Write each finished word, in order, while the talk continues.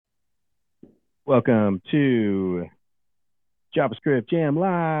Welcome to JavaScript Jam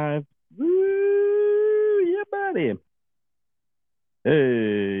Live. Woo, yeah, buddy.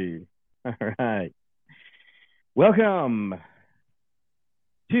 Hey, all right. Welcome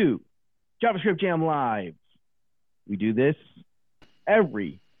to JavaScript Jam Live. We do this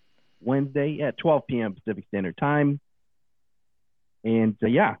every Wednesday at 12 p.m. Pacific Standard Time. And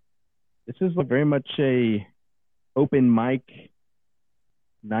yeah, this is very much a open mic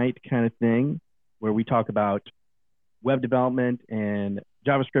night kind of thing where we talk about web development and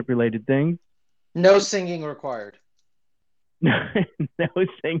JavaScript related things. No singing required. No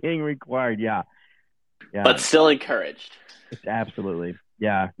singing required. Yeah. But Yeah. still encouraged. It's absolutely.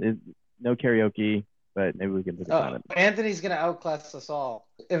 Yeah. No karaoke, but maybe we can think about it. Anthony's going to outclass us all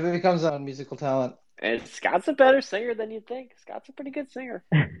if it becomes on musical talent. And Scott's a better singer than you'd think. Scott's a pretty good singer.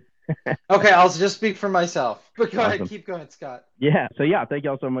 Okay, I'll just speak for myself. But go Awesome. ahead, keep going, Scott. Yeah. So yeah, thank you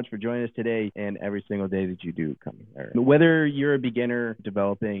all so much for joining us today and every single day that you do come here. Whether you're a beginner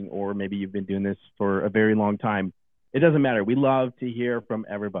developing or maybe you've been doing this for a very long time, it doesn't matter. We love to hear from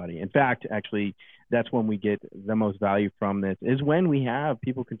everybody. In fact, actually, that's when we get the most value from this is when we have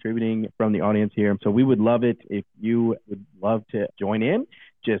people contributing from the audience here. So we would love it if you would love to join in.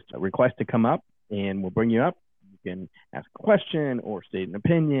 Just request to come up and we'll bring you up. You can ask a question or state an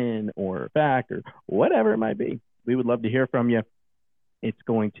opinion or a fact or whatever it might be. We would love to hear from you. It's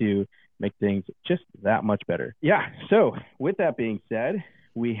going to make things just that much better. Yeah. So with that being said,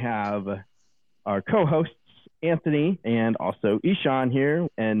 we have our co-hosts, Anthony and also Ishan here.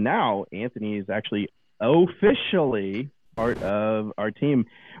 And now Anthony is actually officially part of our team.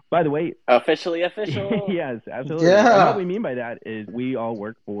 By the way, officially official. Yes, absolutely. Yeah. And what we mean by that is we all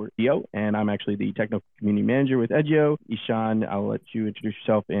work for Edgio, and I'm actually the technical community manager with Edgio. Ishan, I'll let you introduce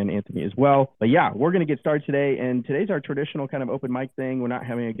yourself, and Anthony as well. But yeah, we're going to get started today, and today's our traditional kind of open mic thing. We're not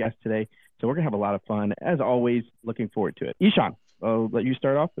having a guest today, so we're going to have a lot of fun. As always, looking forward to it. Ishan, I'll let you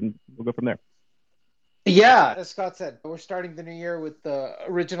start off, and we'll go from there. Yeah, as Scott said, we're starting the new year with the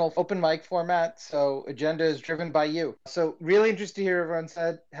original open mic format. So agenda is driven by you. So really interested to hear everyone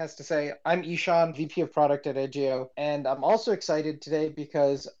has to say. I'm Ishan, VP of Product at Edgio, and I'm also excited today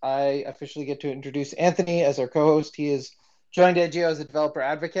because I officially get to introduce Anthony as our co-host. He is joined Edgio as a developer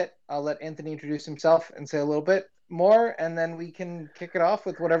advocate. I'll let Anthony introduce himself and say a little bit more, and then we can kick it off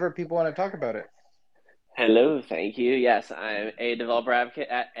with whatever people want to talk about it. Hello, thank you. Yes, I'm a developer advocate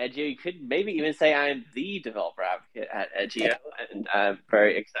at Edgio. You could maybe even say I'm the developer advocate at Edgio, and I'm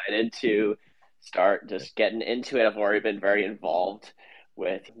very excited to start just getting into it. I've already been very involved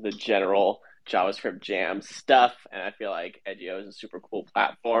with the general JavaScript Jam stuff, and I feel like Edgio is a super cool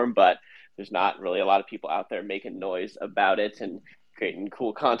platform, but there's not really a lot of people out there making noise about it and creating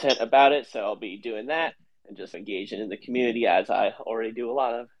cool content about it. So I'll be doing that and just engaging in the community as I already do a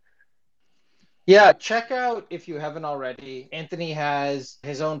lot of. Yeah, check out if you haven't already. Anthony has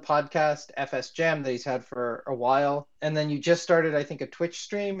his own podcast, FS Jam, that he's had for a while. And then you just started, I think, a Twitch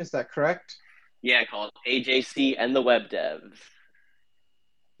stream. Is that correct? Yeah, called AJC and the Web Devs.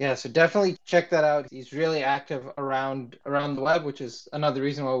 Yeah, so definitely check that out. He's really active around the web, which is another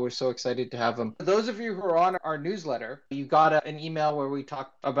reason why we're so excited to have him. For those of you who are on our newsletter, you got an email where we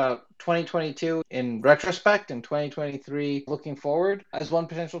talked about 2022 in retrospect and 2023 looking forward as one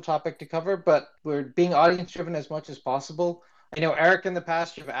potential topic to cover, but we're being audience driven as much as possible. I know, Eric, in the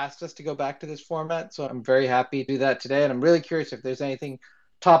past, you've asked us to go back to this format, so I'm very happy to do that today. And I'm really curious if there's anything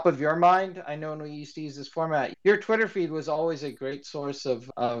top of your mind. I know when we used to use this format, your Twitter feed was always a great source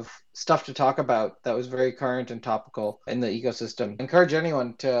of stuff to talk about that was very current and topical in the ecosystem. Encourage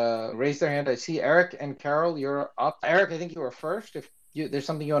anyone to raise their hand. I see Eric and Carol, you're up. Eric, I think you were first. If there's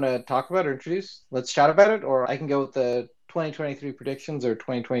something you want to talk about or introduce, let's chat about it, or I can go with the 2023 predictions or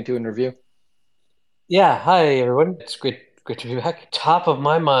 2022 in review. Yeah, hi everyone. It's great to be back. Top of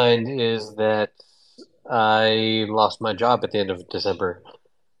my mind is that I lost my job at the end of December.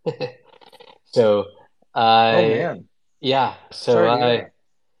 So Oh man. yeah, so Sorry to hear that.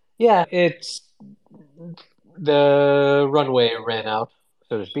 yeah, it's the runway ran out,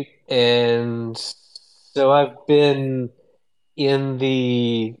 so to speak. And so I've been in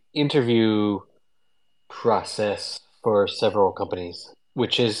the interview process for several companies,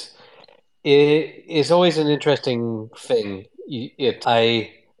 which it is always an interesting thing. It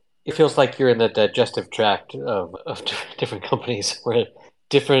feels like you're in the digestive tract of different companies where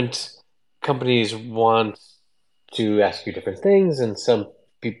different companies want to ask you different things, and some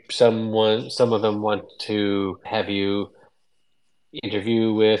of them want to have you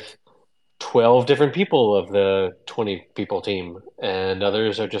interview with 12 different people of the 20 people team, and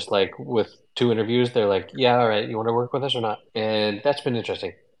others are just like with two interviews they're like, yeah, all right, you want to work with us or not? And that's been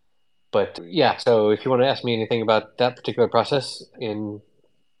interesting. But yeah, so if you want to ask me anything about that particular process in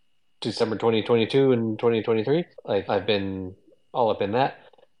December 2022 and 2023, like I've been all up in that.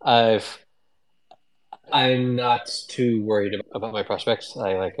 I'm not too worried about my prospects.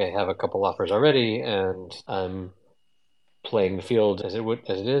 I have a couple offers already, and I'm playing the field as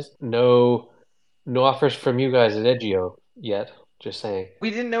it is. No offers from you guys at Edgio yet. Just saying.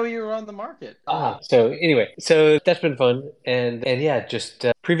 We didn't know you were on the market. So anyway, so that's been fun, and yeah, just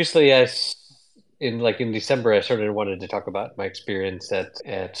previously in December I sort of wanted to talk about my experience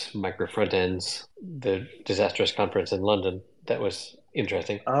at Micro Frontends, the disastrous conference in London. That was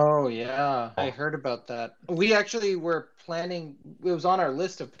interesting. Oh yeah, I heard about that. We actually were planning. It was on our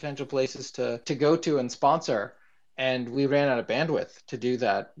list of potential places to go to and sponsor, and we ran out of bandwidth to do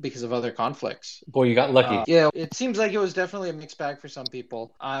that because of other conflicts. Boy, you got lucky. Yeah, it seems like it was definitely a mixed bag for some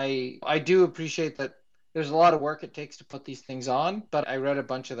people. I do appreciate that there's a lot of work it takes to put these things on, but I read a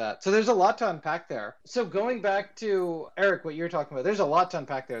bunch of that. So there's a lot to unpack there. So going back to Eric, what you're talking about, there's a lot to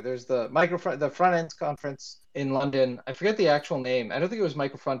unpack there. There's the front ends conference in London. I forget the actual name. I don't think it was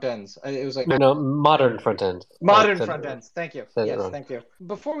Micro Front Ends. It was like no, Modern Front Ends. Modern Front Ends. Thank you. Yes, thank you.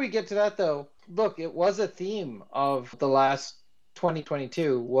 Before we get to that though, look, it was a theme of the last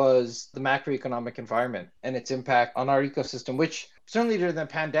 2022 was the macroeconomic environment and its impact on our ecosystem, which certainly during the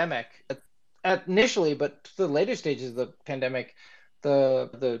pandemic, initially, but to the later stages of the pandemic,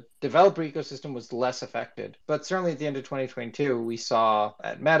 the developer ecosystem was less affected. But certainly at the end of 2022, we saw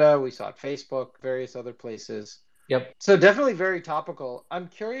at Meta, we saw at Facebook, various other places. Yep. So definitely very topical. I'm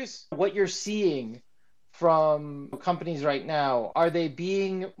curious what you're seeing from companies right now. Are they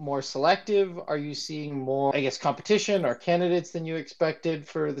being more selective? Are you seeing more, I guess, competition or candidates than you expected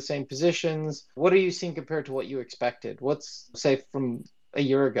for the same positions? What are you seeing compared to what you expected? What's, say, from a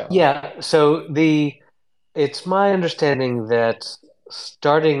year ago? Yeah, so it's my understanding that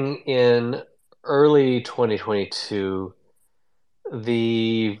starting in early 2022,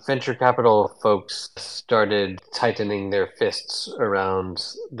 the venture capital folks started tightening their fists around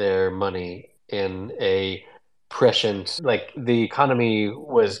their money in a prescient, like the economy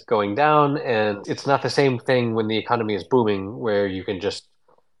was going down, and it's not the same thing when the economy is booming where you can just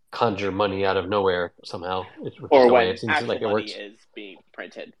conjure money out of nowhere somehow. Or when actual money is being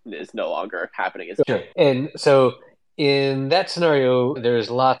printed is no longer happening. Sure. And so in that scenario, there's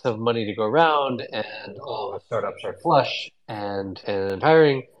lots of money to go around, and all the startups are flush and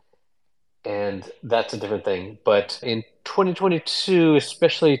hiring, and that's a different thing. But in 2022,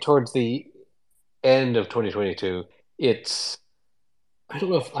 especially towards the end of 2022, I don't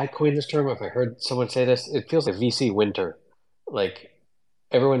know if I coined this term or if I heard someone say this, it feels like VC winter. Like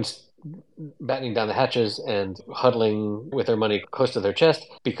everyone's battening down the hatches and huddling with their money close to their chest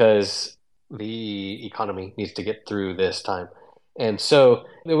because the economy needs to get through this time. And so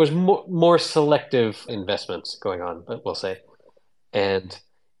there was more selective investments going on, we'll say. And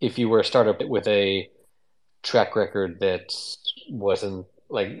if you were a startup with a track record that wasn't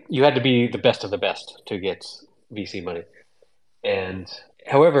like, you had to be the best of the best to get VC money. And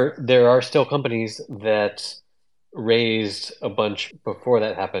however, there are still companies that raised a bunch before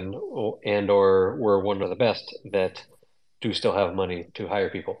that happened or were one of the best that do still have money to hire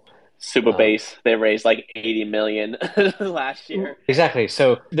people. Supabase, they raised like 80 million last year. Exactly.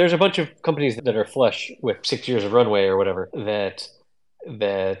 So there's a bunch of companies that are flush with 6 years of runway or whatever that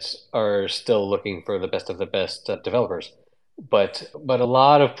are still looking for the best of the best developers. But a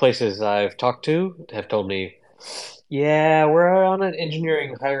lot of places I've talked to have told me, yeah, we're on an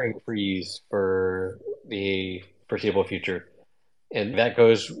engineering hiring freeze for the foreseeable future. And that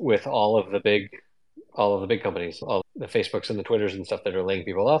goes with all of the big companies, all the Facebooks and the Twitters and stuff that are laying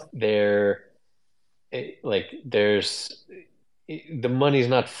people off. The money's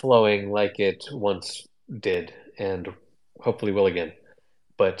not flowing like it once did, and hopefully will again.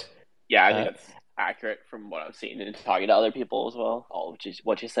 But yeah, I think that's accurate from what I've seen and talking to other people as well, all of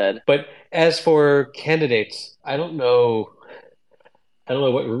what you said. But as for candidates, I don't know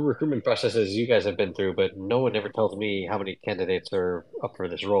what recruitment processes you guys have been through, but no one ever tells me how many candidates are up for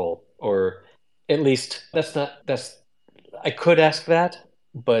this role, or at least I could ask that,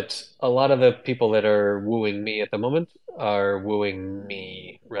 but a lot of the people that are wooing me at the moment are wooing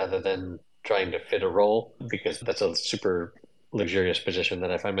me rather than trying to fit a role, because that's a super luxurious position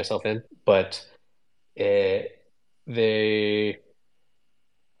that I find myself in. But I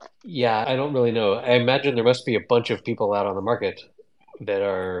don't really know. I imagine there must be a bunch of people out on the market that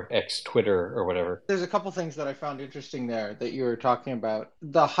are ex-Twitter or whatever. There's a couple things that I found interesting there that you were talking about.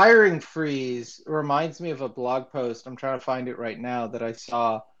 The hiring freeze reminds me of a blog post, I'm trying to find it right now, that I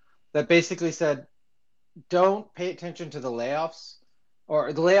saw that basically said, don't pay attention to the layoffs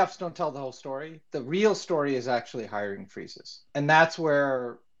or the layoffs don't tell the whole story. The real story is actually hiring freezes. And that's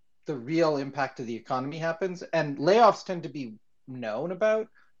where the real impact of the economy happens. And layoffs tend to be known about,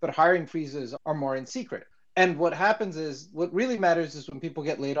 but hiring freezes are more in secret. And what happens is, what really matters is when people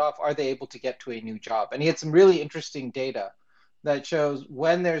get laid off, are they able to get to a new job? And he had some really interesting data that shows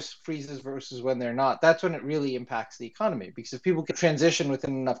when there's freezes versus when they're not. That's when it really impacts the economy, because if people can transition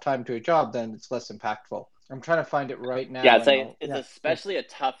within enough time to a job, then it's less impactful. I'm trying to find it right now. Yeah, it's especially a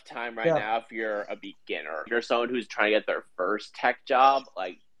tough time right now if you're a beginner. If you're someone who's trying to get their first tech job,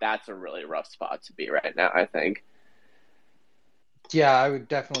 like that's a really rough spot to be right now, I think. Yeah, I would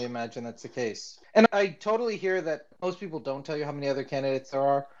definitely imagine that's the case. And I totally hear that most people don't tell you how many other candidates there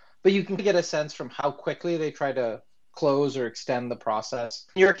are, but you can get a sense from how quickly they try to close or extend the process.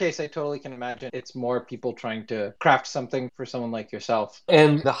 In your case, I totally can imagine it's more people trying to craft something for someone like yourself.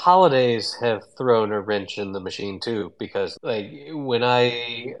 And the holidays have thrown a wrench in the machine too, because like when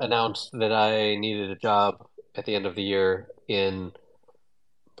I announced that I needed a job at the end of the year in,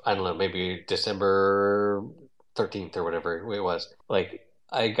 I don't know, maybe December 13th or whatever it was, like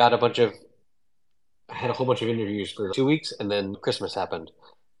I had a whole bunch of interviews for 2 weeks, and then Christmas happened.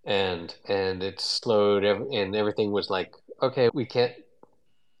 And it slowed, and everything was like, okay, we can't,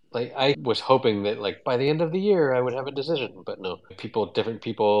 like, I was hoping that like by the end of the year I would have a decision, but no, different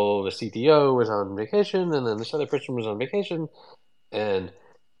people, the CTO was on vacation, and then this other person was on vacation, and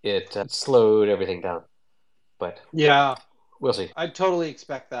it slowed everything down. But yeah, we'll see. I totally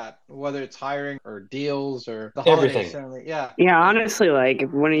expect that, whether it's hiring or deals or the holidays. Everything. Certainly, yeah. Yeah, honestly, like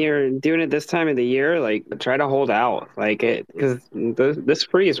when you're doing it this time of the year, like try to hold out, like it, because this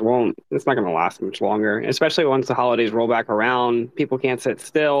freeze it's not going to last much longer, especially once the holidays roll back around. People can't sit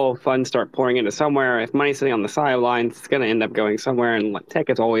still, funds start pouring into somewhere. If money's sitting on the sidelines, it's going to end up going somewhere, and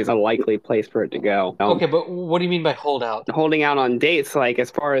tech is always a likely place for it to go. Okay, but what do you mean by hold out? Holding out on dates, like as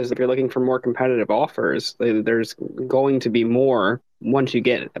far as if you're looking for more competitive offers, there's going to be more. Once you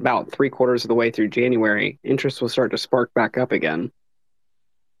get about 3/4 of the way through January, interest will start to spark back up again.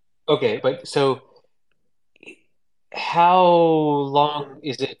 Okay, but so how long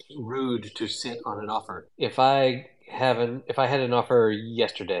is it rude to sit on an offer? If I had an offer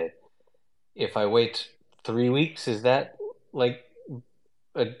yesterday, if I wait 3 weeks, is that like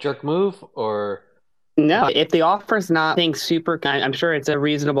a jerk move or? No, if the offer's not super, I'm sure it's a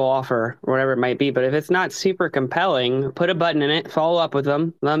reasonable offer or whatever it might be, but if it's not super compelling, put a button in it, follow up with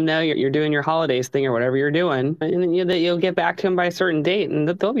them, let them know you're doing your holidays thing or whatever you're doing, and then you'll get back to them by a certain date, and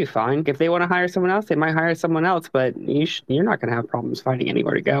they'll be fine. If they want to hire someone else, they might hire someone else, but you're not going to have problems finding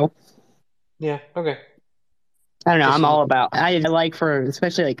anywhere to go. Yeah, okay. I don't know. I'm all about. I like for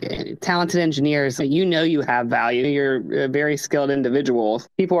especially like talented engineers. You have value. You're a very skilled individual.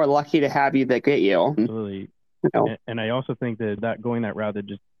 People are lucky to have you that get you. Absolutely. And I also think that going that route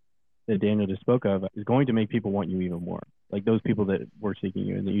that Daniel just spoke of is going to make people want you even more. Like those people that were seeking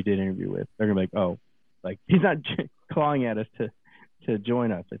you and that you did interview with, they're gonna be like, oh, like he's not clawing at us to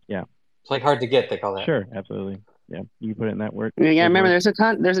join us. It's like hard to get. They call that. Sure, absolutely. Yeah, you put it in that work. Yeah, remember, there's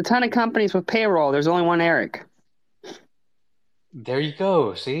a ton of companies with payroll. There's only one Eric. There you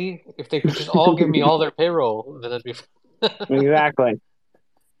go. See, if they could just all give me all their payroll, then it'd be exactly.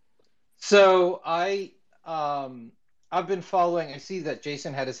 So I've been following. I see that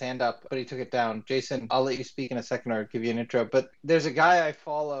Jason had his hand up, but he took it down. Jason, I'll let you speak in a second or give you an intro. But there's a guy I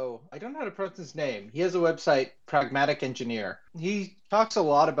follow. I don't know how to pronounce his name. He has a website, Pragmatic Engineer. He talks a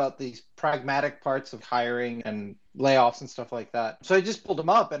lot about these pragmatic parts of hiring and layoffs and stuff like that. So I just pulled him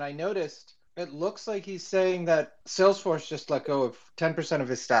up, and I noticed it looks like he's saying that Salesforce just let go of 10% of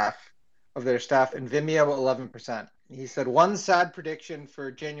their staff, and Vimeo 11%. He said one sad prediction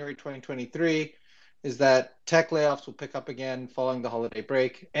for January 2023 is that tech layoffs will pick up again following the holiday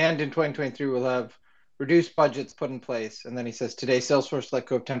break, and in 2023 we'll have reduced budgets put in place. And then he says today Salesforce let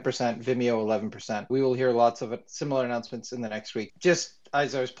go of 10%, Vimeo 11%. We will hear lots of similar announcements in the next week. Just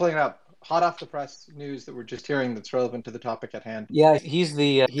as I was pulling it up, hot off the press news that we're just hearing that's relevant to the topic at hand. Yeah, he's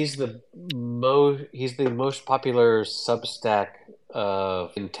the most popular Substack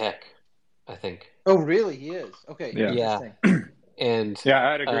in tech, I think. Oh, really? He is? Okay. Yeah. And yeah,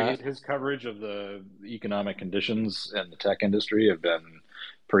 I'd agree. His coverage of the economic conditions in the tech industry have been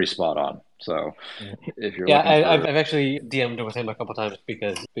pretty spot on. So if you're I've actually DM'd with him a couple times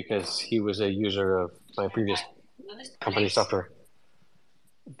because he was a user of my previous company software.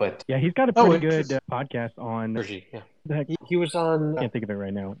 But yeah, he's got a pretty good podcast on. Yeah, he was on. I can't think of it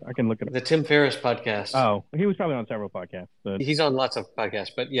right now. I can look it up. The Tim Ferriss podcast. Oh, he was probably on several podcasts. But... He's on lots of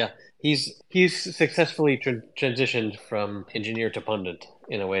podcasts, but yeah, he's successfully transitioned from engineer to pundit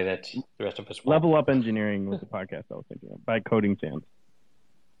in a way that the rest of us won't. Level Up Engineering was the podcast I was thinking of by Coding Sans.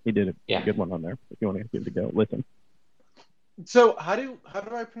 He did Yeah. a good one on there. If you want to give it a go, listen. So how do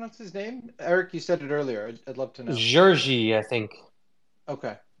I pronounce his name? Eric, you said it earlier. I'd love to know. Georgi, I think.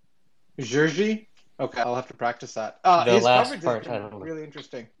 Okay. Georgi? Okay, I'll have to practice that. The His last coverage part, has I been don't know. really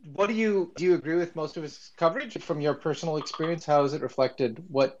interesting. Do you agree with most of his coverage from your personal experience? How has it reflected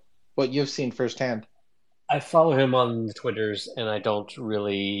what you've seen firsthand? I follow him on the Twitters, and I don't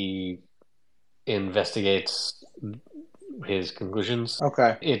really investigate his conclusions.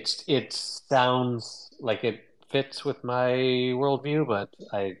 Okay. It sounds like it fits with my worldview, but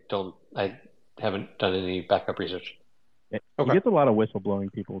I haven't done any backup research. He Okay. gets a lot of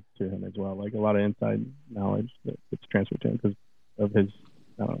whistleblowing people to him as well, like a lot of inside knowledge that gets transferred to him because of his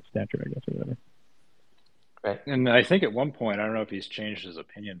stature, I guess, or whatever. Right. And I think at one point, I don't know if he's changed his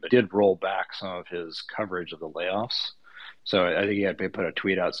opinion, but he did roll back some of his coverage of the layoffs. So I think he had put a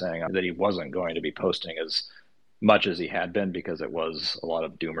tweet out saying that he wasn't going to be posting as much as he had been because it was a lot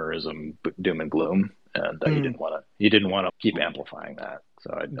of doomerism, doom and gloom, and he didn't want to keep amplifying that.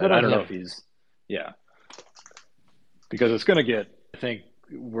 So I don't know if he's, yeah, because it's going to get. I think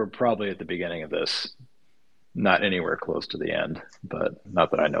we're probably at the beginning of this. Not anywhere close to the end, but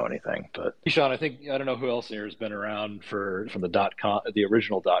not that I know anything. But Sean, I don't know who else here has been around from the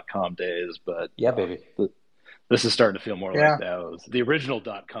original .com days, but yeah, baby. This is starting to feel more like the original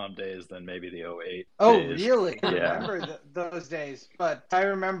 .com days than maybe the 08 Oh, days. really? I Yeah. remember those days. But I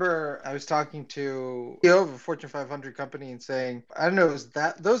remember I was talking to CEO of a Fortune 500 company and saying, I don't know,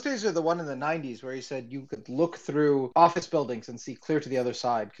 those days are the one in the 90s where he said you could look through office buildings and see clear to the other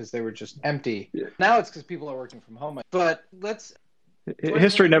side because they were just empty. Yeah. Now it's because people are working from home. But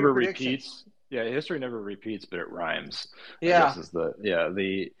History never repeats. Yeah, history never repeats, but it rhymes. Yeah.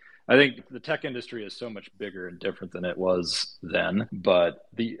 I think the tech industry is so much bigger and different than it was then, but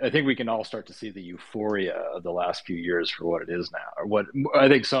I think we can all start to see the euphoria of the last few years for what it is now. Or what I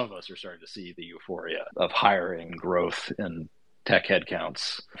think some of us are starting to see the euphoria of hiring, growth in tech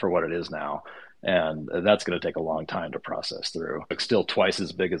headcounts for what it is now. And that's going to take a long time to process through. It's still twice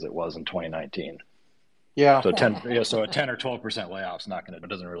as big as it was in 2019. Yeah. So a 10 or 12% layoffs it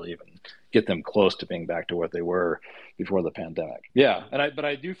doesn't really even get them close to being back to what they were before the pandemic. Yeah, but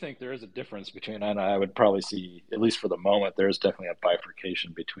I do think there is a difference between, and I would probably see, at least for the moment, there's definitely a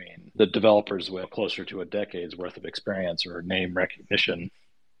bifurcation between the developers with closer to a decade's worth of experience or name recognition,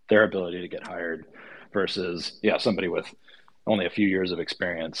 their ability to get hired, versus somebody with only a few years of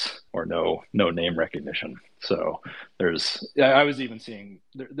experience or no name recognition. So I was even seeing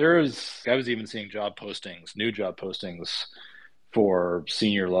new job postings for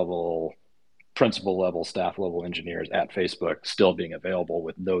senior level, principal level, staff level engineers at Facebook still being available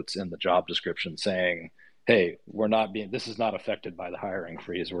with notes in the job description saying, hey, this is not affected by the hiring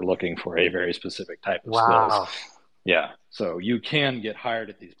freeze. We're looking for a very specific type of skills. Yeah. So you can get hired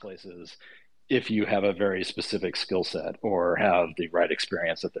at these places if you have a very specific skill set or have the right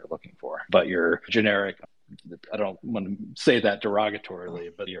experience that they're looking for. But you're generic, I don't want to say that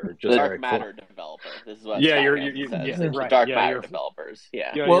derogatorily, but you're just dark matter developer. This is what right. Dark matter developers.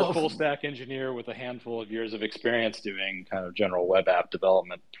 Yeah. You're a full stack engineer with a handful of years of experience doing kind of general web app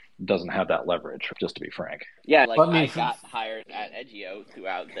development. Doesn't have that leverage, just to be frank. Yeah, I got hired at Edgio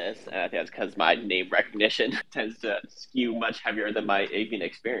throughout this, and I think that's because my name recognition tends to skew much heavier than my avian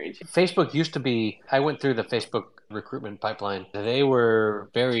experience. Facebook used to be, I went through the Facebook recruitment pipeline. They were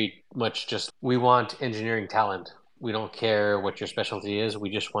very much just, we want engineering talent. We don't care what your specialty is.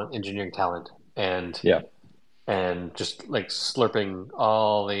 We just want engineering talent. And just like slurping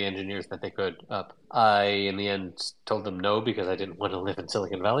all the engineers that they could up. I, in the end, told them no because I didn't want to live in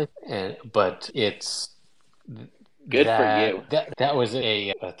Silicon Valley. But it's good for you. That was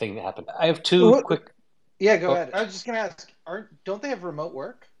a thing that happened. I have two quick. Yeah, go ahead. I was just going to ask, don't they have remote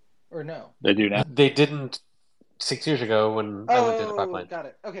work or no? They do now. They didn't 6 years ago when I went through the pipeline. Got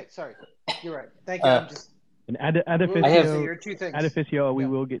it. Okay, sorry. You're right. Thank you. And Adifficio, we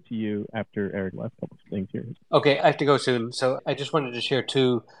will get to you after Eric left. A couple of things here. Okay, I have to go soon. So I just wanted to share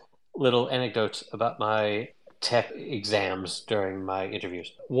two little anecdotes about my tech exams during my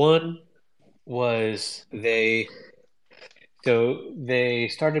interviews. One was they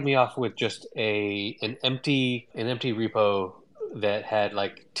started me off with just an empty repo that had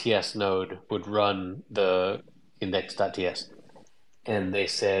like TS node would run the index.ts. And they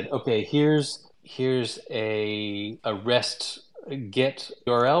said, okay, here's a REST get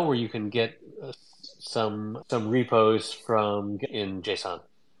URL where you can get some repos in JSON.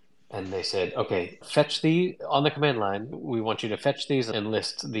 And they said, okay, fetch these on the command line. We want you to fetch these and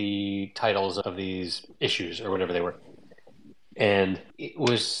list the titles of these issues or whatever they were. And it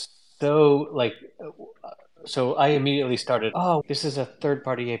was so So I immediately started, oh, this is a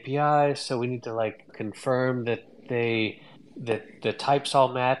third-party API, so we need to like confirm that the types all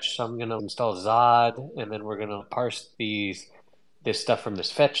match. So I'm gonna install Zod, and then we're gonna parse this stuff from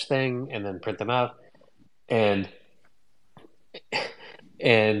this fetch thing, and then print them out. And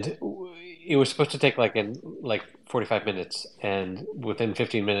and it was supposed to take like 45 minutes, and within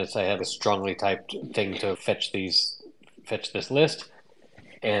 15 minutes, I had a strongly typed thing to fetch this list.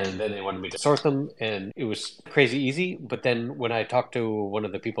 And then they wanted me to sort them, and it was crazy easy. But then when I talked to one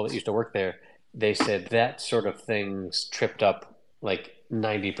of the people that used to work there, they said that sort of things tripped up like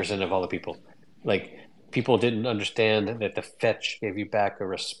 90% of all the people. Like people didn't understand that the fetch gave you back a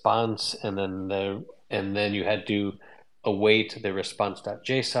response, and then you had to await the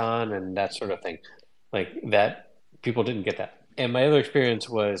response.json and that sort of thing. Like that, people didn't get that. And my other experience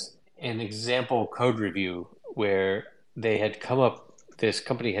was an example code review where this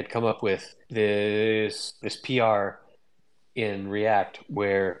company had come up with this PR in React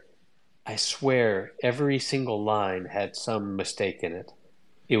where I swear every single line had some mistake in it.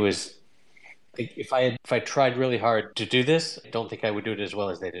 It was if I tried really hard to do this, I don't think I would do it as well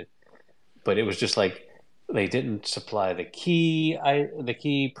as they did. But it was just like they didn't supply the key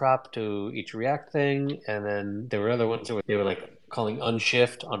prop to each React thing, and then there were other ones that they were like calling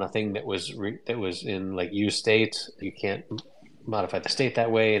unshift on a thing that was in like use state. You can't modify the state that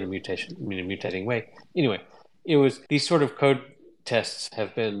way in a mutating way. Anyway, it was these sort of code tests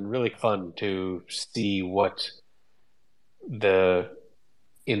have been really fun to see what the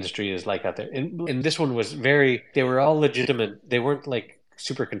industry is like out there. And this one was they were all legitimate. They weren't like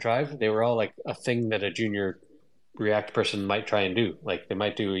super contrived. They were all like a thing that a junior React person might try and do. Like they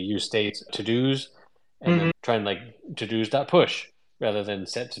might do a use state to-dos and then try and like to-dos.push rather than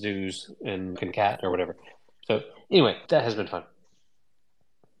set to-dos and concat or whatever. So anyway, that has been fun.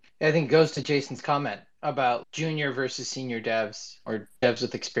 I think it goes to Jason's comment about junior versus senior devs or devs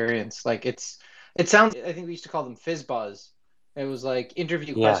with experience. Like it sounds, I think we used to call them FizzBuzz. It was like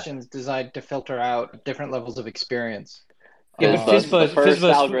interview questions designed to filter out different levels of experience. Yeah, but FizzBuzz, the first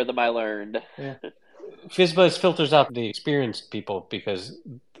algorithm I learned. Yeah. FizzBuzz filters out the experienced people because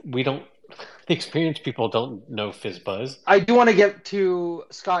the experienced people don't know FizzBuzz. I do want to get to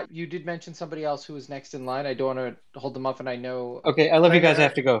Scott. You did mention somebody else who was next in line. I don't want to hold them up, and I know. Okay, I love you guys. I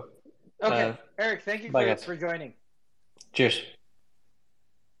have to go. Okay, Eric, thank you for joining. Cheers.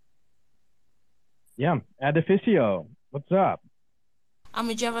 Yeah, Adifficio, what's up? I'm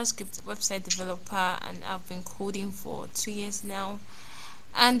a JavaScript website developer, and I've been coding for 2 years now.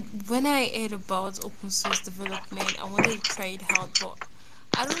 And when I heard about open source development, I wanted to try it out, but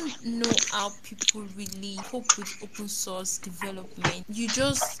I don't know how people really cope with open source development. You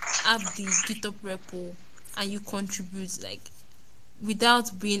just have the GitHub repo and you contribute like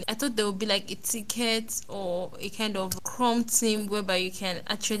without being, I thought there would be like a ticket or a kind of Scrum team whereby you can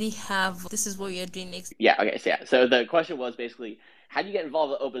actually have, this is what you're doing next. Yeah, okay, so the question was basically, how do you get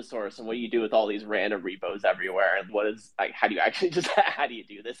involved with open source and what do you do with all these random repos everywhere? And what is, like, how do you actually how do you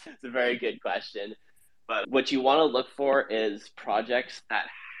do this? It's a very good question. But what you want to look for is projects that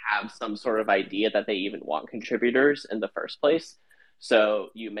have some sort of idea that they even want contributors in the first place. So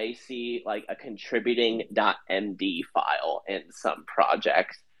you may see like a contributing.md file in some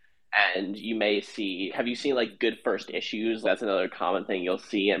projects. And you may see, have you seen like good first issues? That's another common thing you'll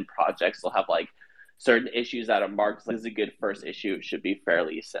see in projects. They'll have like certain issues that are marked as a good first issue. It should be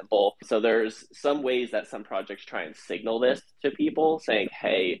fairly simple. So there's some ways that some projects try and signal this to people saying,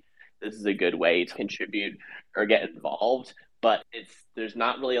 hey, this is a good way to contribute or get involved. But there's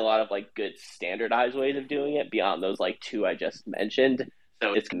not really a lot of like good standardized ways of doing it beyond those like two I just mentioned.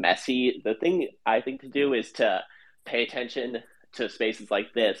 So it's messy. The thing I think to do is to pay attention to spaces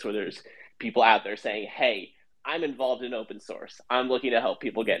like this where there's people out there saying, hey, I'm involved in open source. I'm looking to help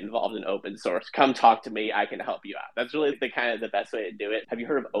people get involved in open source. Come talk to me. I can help you out. That's really the best way to do it. Have you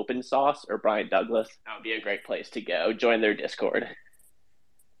heard of OpenSauce or Brian Douglas? That would be a great place to go. Join their Discord.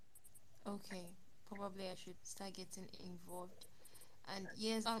 Okay, probably I should start getting involved. And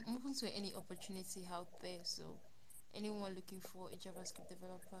yes, I'm open to any opportunity out there. So anyone looking for a JavaScript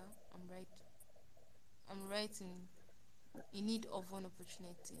developer, I'm right in need of one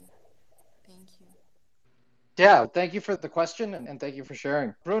opportunity. Thank you. Yeah, thank you for the question and thank you for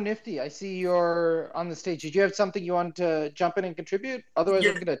sharing. Bro Nifty, I see you're on the stage. Did you have something you wanted to jump in and contribute? Otherwise,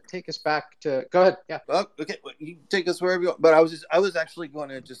 I'm going to take us back to. Go ahead. Yeah. Okay, well, you can take us wherever you want. But I was actually going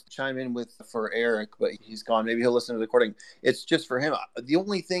to just chime in for Eric, but he's gone. Maybe he'll listen to the recording. It's just for him. The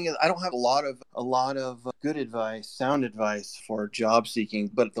only thing is, I don't have a lot of good advice, sound advice for job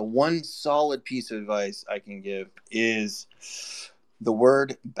seeking. But the one solid piece of advice I can give is the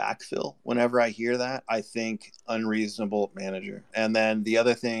word backfill, whenever I hear that, I think unreasonable manager. And then the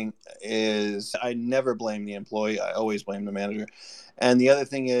other thing is I never blame the employee. I always blame the manager. And the other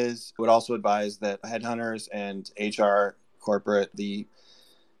thing is I would also advise that headhunters and HR corporate, the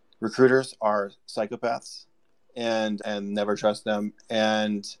recruiters are psychopaths and never trust them.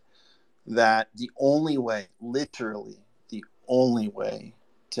 And that the only way, literally the only way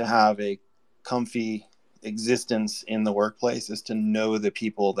to have a comfy existence in the workplace is to know the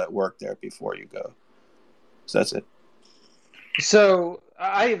people that work there before you go. So that's it. So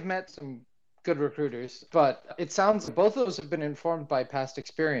I have met some good recruiters, but it sounds like both of those have been informed by past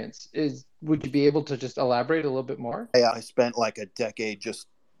experience. Would you be able to just elaborate a little bit more? I spent like a decade just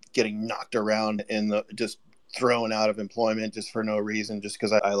getting knocked around just thrown out of employment just for no reason, just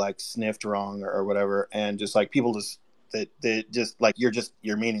because I like sniffed wrong or whatever, and just like people just they just like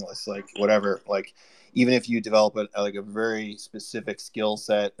you're meaningless, like whatever, like even if you develop a very specific skill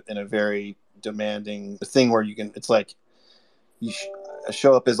set in a very demanding thing where you can, it's like you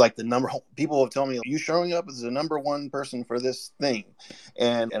show up as like the number, people have told me you showing up as the number one person for this thing,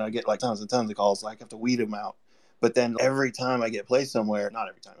 and I get like tons and tons of calls, like I have to weed them out. But then every time I get placed somewhere, not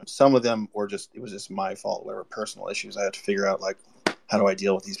every time, some of them were it was just my fault. There were personal issues. I had to figure out like, how do I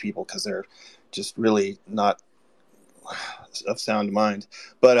deal with these people? Because they're just really not of sound mind.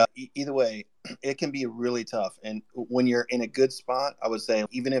 But either way, it can be really tough. And when you're in a good spot, I would say,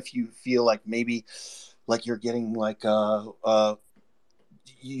 even if you feel like maybe like you're getting like, you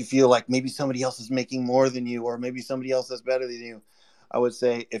feel like maybe somebody else is making more than you, or maybe somebody else is better than you, I would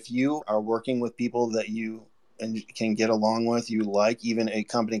say if you are working with people that you and can get along with, you like, even a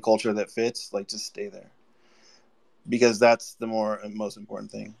company culture that fits, like just stay there, because that's the most important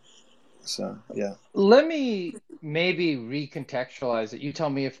thing. So yeah. Let me maybe recontextualize it. You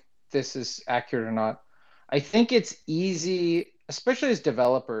tell me if this is accurate or not. I think it's easy, especially as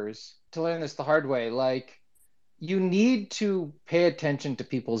developers, to learn this the hard way. Like, you need to pay attention to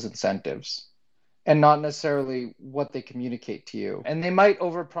people's incentives and not necessarily what they communicate to you. And they might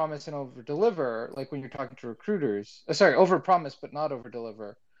overpromise and overdeliver, like when you're talking to recruiters. Overpromise but not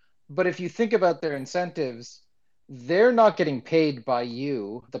overdeliver. But if you think about their incentives, they're not getting paid by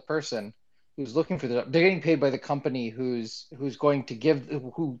you, the person who's looking for the job. They're getting paid by the company who's going to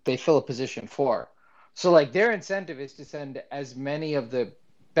who they fill a position for. So like their incentive is to send as many of the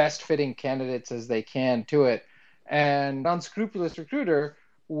best fitting candidates as they can to it. And an unscrupulous recruiter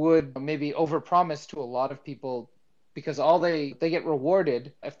would maybe overpromise to a lot of people, because they get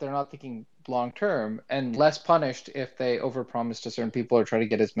rewarded if they're not thinking long term, and less punished if they overpromise to certain people or try to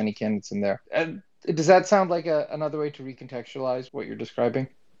get as many candidates in there. And does that sound like another way to recontextualize what you're describing?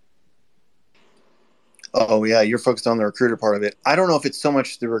 Oh yeah, you're focused on the recruiter part of it. I don't know if it's so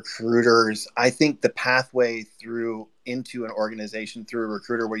much the recruiters. I think the pathway into an organization through a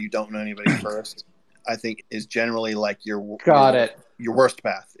recruiter where you don't know anybody first, I think is generally like your worst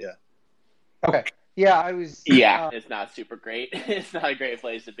path. Yeah. Okay. Yeah, I was. Yeah, it's not super great. It's not a great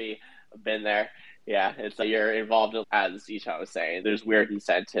place to be. I've been there. Yeah, it's like you're involved, as Isha was saying. There's weird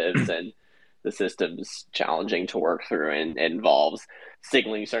incentives, and the system's challenging to work through, and involves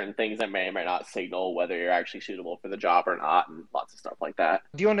signaling certain things that may or may not signal whether you're actually suitable for the job or not, and lots of stuff like that.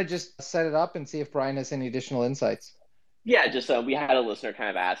 Do you want to just set it up and see if Brian has any additional insights? Yeah, just we had a listener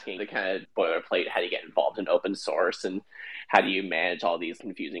kind of asking the kind of boilerplate, how do you get involved in open source, and how do you manage all these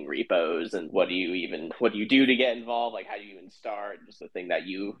confusing repos, and what do you do to get involved? Like, how do you even start? Just the thing that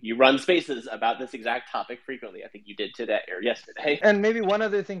you run spaces about this exact topic frequently. I think you did today or yesterday. And maybe one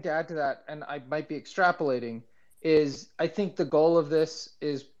other thing to add to that, and I might be extrapolating, is I think the goal of this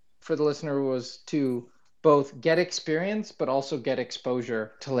is for the listener was to both get experience, but also get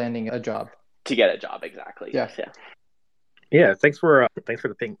exposure to landing a job. To get a job, exactly. Yeah. Yes, yeah. Yeah, thanks for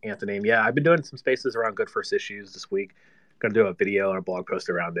the thing, Anthony. Yeah, I've been doing some spaces around Good First Issues this week. Going to do a video and a blog post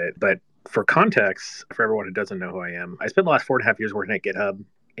around it. But for context, for everyone who doesn't know who I am, I spent the last 4.5 years working at GitHub,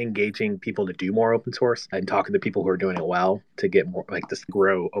 engaging people to do more open source and talking to people who are doing it well to get more, like, just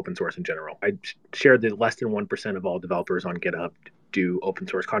grow open source in general. I shared that less than 1% of all developers on GitHub do open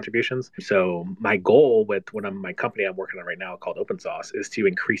source contributions. So my goal with my company I'm working on right now called OpenSauce is to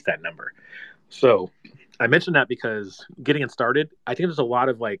increase that number. So I mentioned that because getting it started, I think there's a lot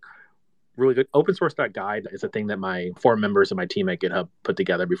of like really good open source.guide is a thing that my 4 members of my team at GitHub put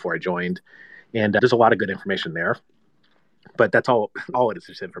together before I joined. And there's a lot of good information there, but that's all it is,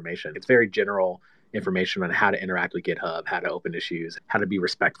 just information. It's very general information on how to interact with GitHub, how to open issues, how to be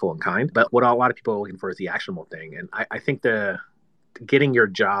respectful and kind. But what a lot of people are looking for is the actionable thing. And I think getting your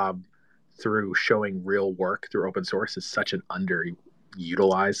job through showing real work through open source is such an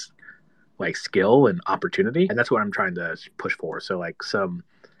underutilized like skill and opportunity. And that's what I'm trying to push for. So like some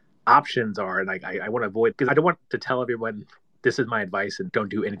options are like I want to avoid, because I don't want to tell everyone this is my advice and don't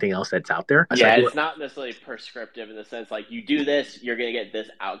do anything else that's out there. Yeah, it's not necessarily prescriptive in the sense like you do this, you're going to get this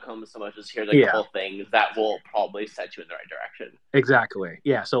outcome. So much as here's a couple things that will probably set you in the right direction. Exactly.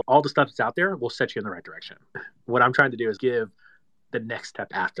 Yeah. So all the stuff that's out there will set you in the right direction. What I'm trying to do is give the next step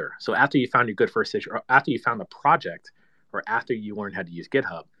after. So after you found your good first issue, or after you found the project, or after you learned how to use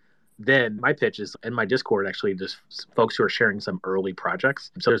GitHub, then my pitch is in my Discord, actually, just folks who are sharing some early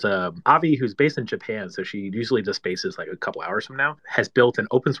projects. So there's a Avi who's based in Japan. So she usually does spaces like a couple hours from now, has built an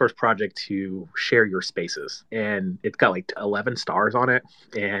open source project to share your spaces. And it's got like 11 stars on it.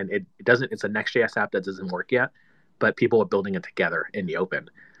 And it's a Next.js app that doesn't work yet, but people are building it together in the open.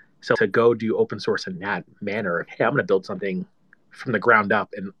 So to go do open source in that manner, hey, I'm going to build something from the ground up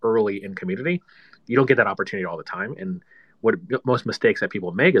and early in community, you don't get that opportunity all the time. And what most mistakes that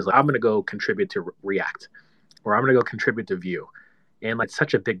people make is like, I'm going to go contribute to React, or I'm going to go contribute to Vue. And like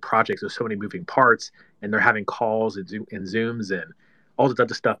such a big project, there's so many moving parts, and they're having calls and Zooms and all this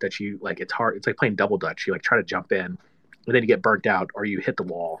other stuff that you like, it's hard. It's like playing double dutch. You like try to jump in and then you get burnt out, or you hit the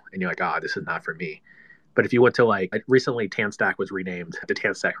wall and you're like, this is not for me. But if you went to like recently TanStack was renamed to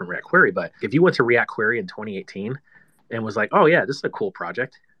TanStack from React Query. But if you went to React Query in 2018 and was like, oh yeah, this is a cool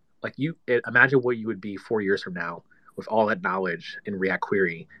project. Like imagine what you would be 4 years from now with all that knowledge in React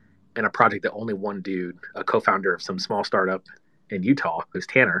Query and a project that only one dude, a co-founder of some small startup in Utah, who's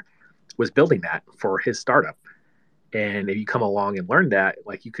Tanner, was building that for his startup. And if you come along and learn that,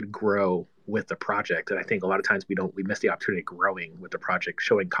 like you could grow with the project. And I think a lot of times we miss the opportunity of growing with the project,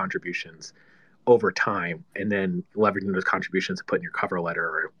 showing contributions over time, and then leveraging those contributions to put in your cover letter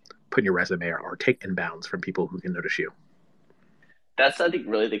or put in your resume or take inbounds from people who can notice you. That's, I think,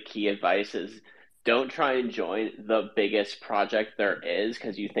 really the key advice is don't try and join the biggest project there is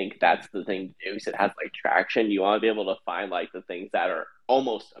because you think that's the thing to do because it has like traction. You want to be able to find like the things that are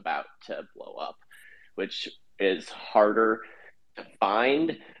almost about to blow up, which is harder to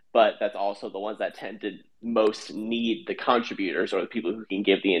find, but that's also the ones that tend to most need the contributors or the people who can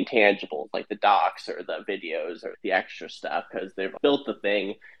give the intangibles like the docs or the videos or the extra stuff because they've built the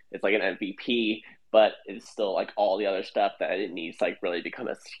thing. It's like an MVP, but it's still like all the other stuff that it needs to like really become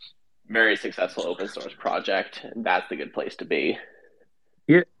a very successful open source project, and that's the good place to be.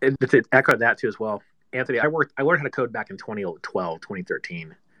 Yeah, and to echo that too as well, Anthony, I learned how to code back in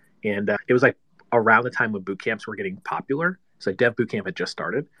 2013, and it was like around the time when boot camps were getting popular. So Dev Bootcamp had just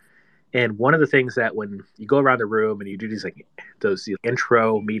started, and one of the things that when you go around the room and you do these those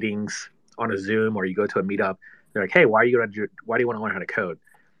intro meetings on a Zoom or you go to a meetup, they're like, "Hey, why do you want to learn how to code?"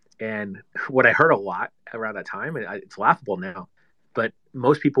 And what I heard a lot around that time, and it's laughable now, but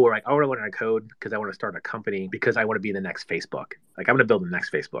most people were like, I want to learn how to code because I want to start a company because I want to be the next Facebook. Like, I'm going to build the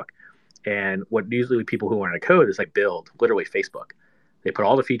next Facebook. And what usually people who want to code is like build literally Facebook. They put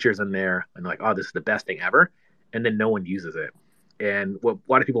all the features in there and they're like, oh, this is the best thing ever. And then no one uses it. And what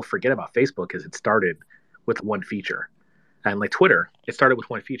a lot of people forget about Facebook is it started with one feature. And like Twitter, it started with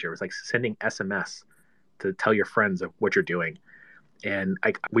one feature. It was like sending SMS to tell your friends of what you're doing. And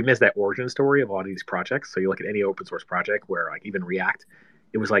we miss that origin story of a lot of these projects. So you look at any open source project where like even React,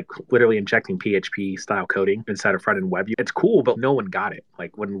 it was like literally injecting PHP style coding inside of front end web. It's cool, but no one got it.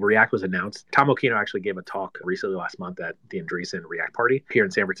 Like when React was announced, Tom Occhino actually gave a talk recently last month at the Andreessen React Party here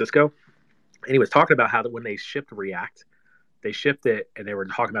in San Francisco. And he was talking about how that when they shipped React, they shipped it and they were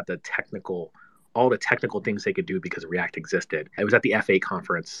talking about all the technical things they could do because React existed. It was at the F8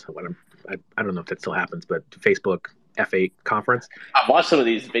 conference. I don't know if that still happens, but Facebook F8 conference. I've watched some of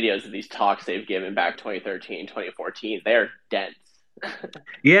these videos of these talks they've given back 2013, 2014. They're dense.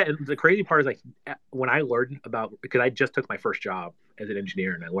 Yeah, and the crazy part is like when I learned about, because I just took my first job as an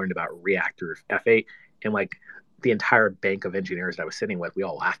engineer and I learned about React through F8, and like the entire bank of engineers that I was sitting with, we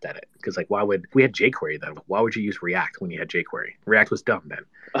all laughed at it because like we had jQuery then. Why would you use React when you had jQuery? React was dumb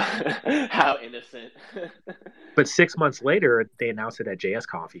then. How innocent. But 6 months later, they announced it at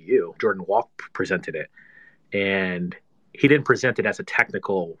JSConf EU. Jordan Walk presented it. And he didn't present it as a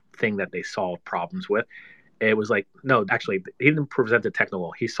technical thing that they solved problems with. It was like, no, actually, he didn't present the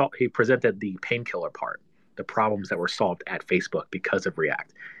technical. He presented the painkiller part, the problems that were solved at Facebook because of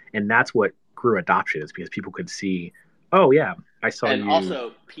React. And that's what grew adoption, is because people could see, oh, yeah, I saw you. And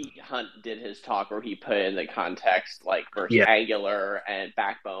also, Pete Hunt did his talk where he put in the context, like, versus Angular and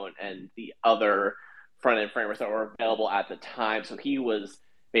Backbone and the other front-end frameworks that were available at the time. So he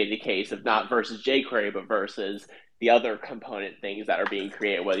made the case of not versus jQuery, but versus the other component things that are being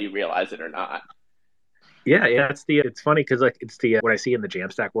created, whether you realize it or not. Yeah, it's funny because like it's what I see in the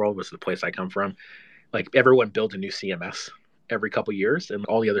Jamstack world, which is the place I come from. Like everyone builds a new CMS, every couple years, and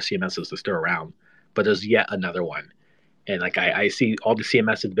all the other CMSs are still around, but there's yet another one. And like I see all the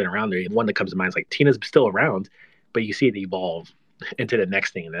CMS that's been around there. One that comes to mind is like Tina's still around, but you see it evolve into the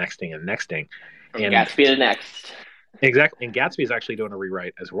next thing and the next thing and the next thing. From Gatsby to next. Exactly. And Gatsby is actually doing a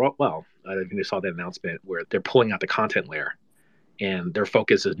rewrite as well. I think you saw that announcement where they're pulling out the content layer, and their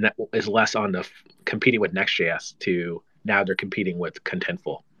focus is less on the competing with Next.js to now they're competing with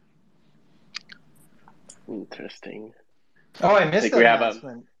Contentful. Interesting. Oh, I missed that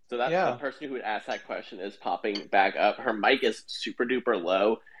announcement. So that's the person who would ask that question is popping back up. Her mic is super duper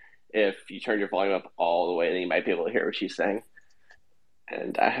low. If you turn your volume up all the way, then you might be able to hear what she's saying.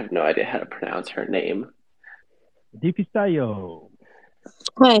 And I have no idea how to pronounce her name. Dipisayo.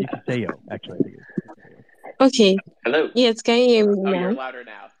 Hi. Dipisayo, actually. Okay. Hello. Yes, can you hear me now? You're louder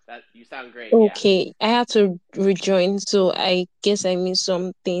now. You sound great. Okay, I had to rejoin, so I guess I missed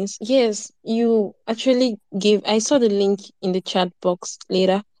some things. Yes, you actually gave. I saw the link in the chat box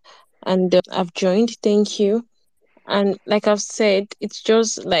later, and I've joined. Thank you. And like I've said, it's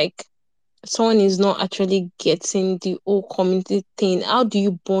just like someone is not actually getting the whole community thing. How do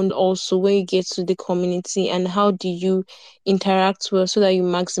you bond also when you get to the community, and how do you interact well so that you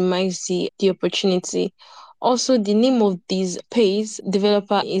maximize the opportunity? Also, the name of these pays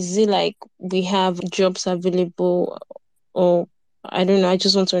developer, is it like we have jobs available, or I don't know, I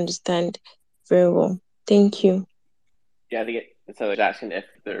just want to understand very well. Thank you. Yeah, I think it's asking if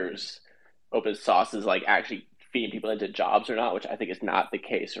there's open source is like actually feeding people into jobs or not, which I think is not the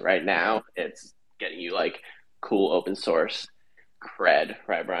case right now. It's getting you like cool open source cred,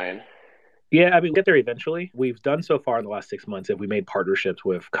 right, Brian? Yeah, I mean, we'll get there eventually. We've done so far in the last 6 months that we made partnerships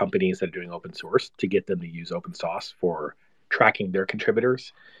with companies that are doing open source to get them to use open source for tracking their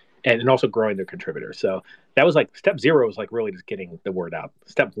contributors and also growing their contributors. So that was like step 0 was like really just getting the word out.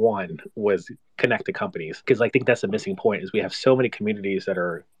 Step 1 was connect to companies, because I think that's the missing point is we have so many communities that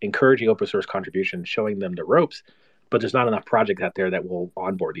are encouraging open source contribution, showing them the ropes, but there's not enough projects out there that will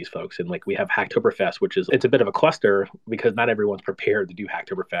onboard these folks. And like we have Hacktoberfest, which it's a bit of a cluster because not everyone's prepared to do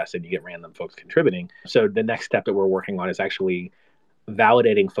Hacktoberfest and you get random folks contributing. So the next step that we're working on is actually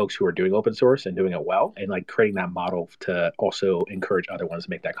validating folks who are doing open source and doing it well, and like creating that model to also encourage other ones to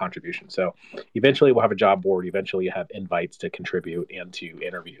make that contribution. So eventually we'll have a job board. Eventually you have invites to contribute and to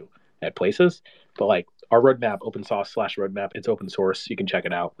interview at places. But like our roadmap, OpenSauce/roadmap, it's open source. You can check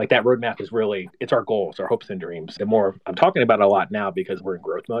it out. Like that roadmap is really, it's our goals, our hopes and dreams. The more I'm talking about it a lot now because we're in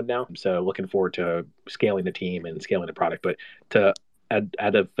growth mode now. So looking forward to scaling the team and scaling the product. But to add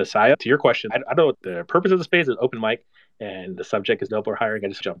a Visaya to your question, I don't know what the purpose of the space is. Open mic and the subject is developer hiring. I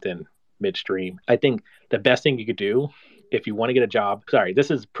just jumped in midstream. I think the best thing you could do if you want to get a job, sorry, this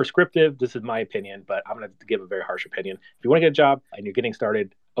is prescriptive, this is my opinion, but I'm going to give a very harsh opinion. If you want to get a job and you're getting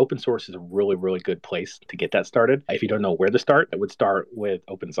started, open source is a really, really good place to get that started. If you don't know where to start, I would start with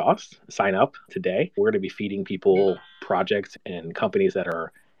open source. Sign up today. We're going to be feeding people projects and companies that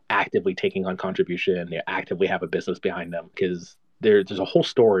are actively taking on contribution. They actively have a business behind them, because there's a whole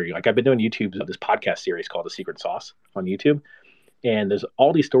story. Like I've been doing this podcast series called The Secret Sauce on YouTube. And there's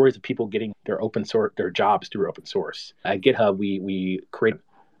all these stories of people getting their jobs through open source. At GitHub, we create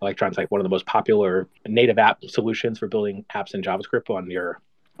Electron's like one of the most popular native app solutions for building apps in JavaScript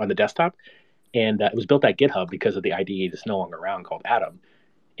on the desktop. And it was built at GitHub because of the IDE that's no longer around called Atom.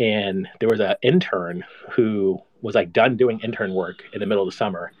 And there was an intern who was like done doing intern work in the middle of the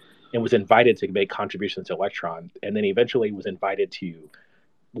summer and was invited to make contributions to Electron. And then eventually was invited to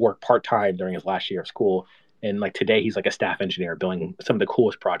work part-time during his last year of school. And like today, he's like a staff engineer building some of the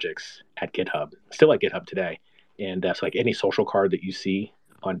coolest projects at GitHub, still at GitHub today. And so like any social card that you see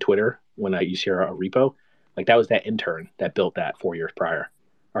on Twitter when you share a repo, like that was that intern that built that 4 years prior,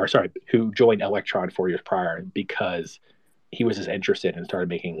 who joined Electron 4 years prior because he was just interested and started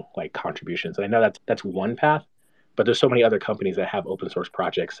making like contributions. And I know that's one path, but there's so many other companies that have open source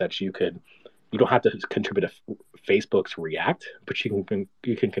projects that you don't have to contribute to Facebook's React, but you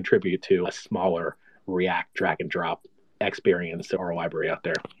can contribute to a smaller React drag and drop experience to our library out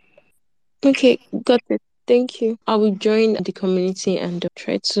there. Okay, got it. Thank you. I will join the community and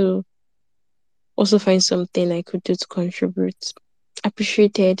try to also find something I could do to contribute.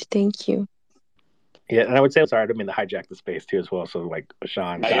 Appreciated. Thank you. Yeah, and I would say, sorry, I didn't mean to hijack the space too as well. So like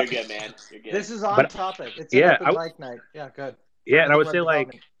Sean. No, you're good, man. You're good. This is on topic. It's an open mic night. Yeah, good. Yeah, and I would say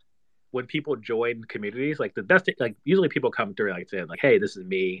like when people join communities, like the best thing, like usually people come through like saying like, hey, this is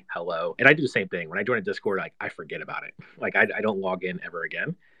me, hello. And I do the same thing. When I join a Discord, like I forget about it. Like I don't log in ever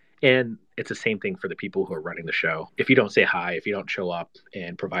again. And it's the same thing for the people who are running the show. If you don't say hi, if you don't show up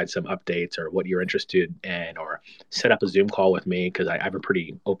and provide some updates or what you're interested in, or set up a Zoom call with me, because I have a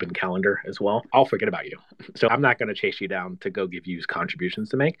pretty open calendar as well, I'll forget about you. So I'm not going to chase you down to go give you contributions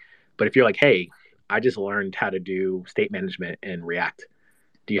to make. But if you're like, hey, I just learned how to do state management in React.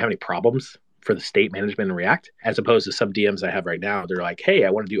 Do you have any problems for the state management in React? As opposed to some DMs I have right now, they're like, hey, I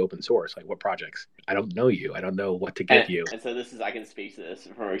want to do open source. Like, what projects? I don't know you. I don't know what to give you. And so I can speak to this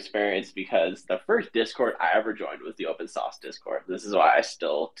from experience, because the first Discord I ever joined was the open source Discord. This is why I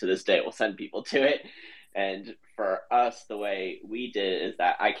still, to this day, will send people to it. And for us, the way we did it is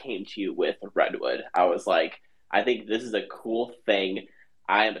that I came to you with Redwood. I was like, I think this is a cool thing.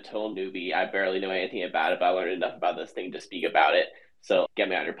 I am a total newbie. I barely know anything about it, but I learned enough about this thing to speak about it. So get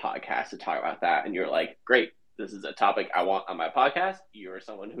me on your podcast to talk about that. And you're like, great, this is a topic I want on my podcast. You're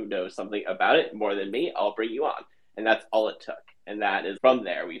someone who knows something about it more than me. I'll bring you on. And that's all it took. And that is from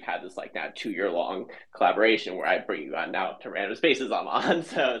there, we've had this like now 2-year-long collaboration where I bring you on now to random spaces I'm on.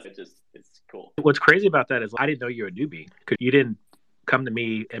 So it's cool. What's crazy about that is I didn't know you were a newbie, because you didn't come to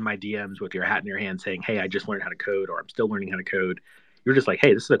me in my DMs with your hat in your hand saying, hey, I just learned how to code, or I'm still learning how to code. You're just like,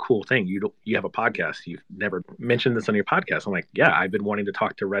 hey, this is a cool thing. You have a podcast. You've never mentioned this on your podcast. I'm like, yeah, I've been wanting to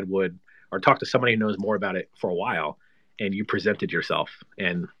talk to Redwood or talk to somebody who knows more about it for a while. And you presented yourself,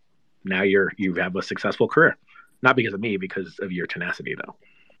 and now you have a successful career. Not because of me, because of your tenacity,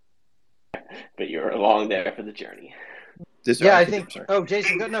 though. But you're along there for the journey. I think. Oh,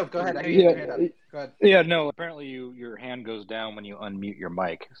 Jason, go ahead. I hear your hand up. Go ahead. Yeah, no. Apparently, your hand goes down when you unmute your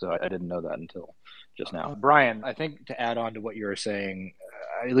mic, so I didn't know that until just now. Brian, I think to add on to what you were saying,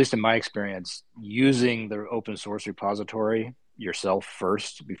 at least in my experience, using the open source repository yourself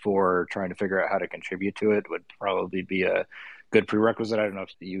first before trying to figure out how to contribute to it would probably be a good prerequisite. I don't know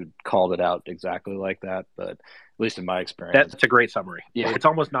if you called it out exactly like that, but at least in my experience. That's a great summary. Yeah. It's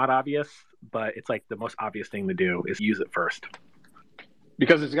almost not obvious, but it's like the most obvious thing to do is use it first.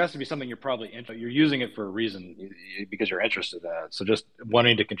 Because it has to be something you're using it for a reason, because you're interested in it. So just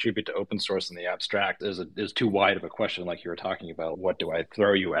wanting to contribute to open source in the abstract is too wide of a question, like you were talking about. What do I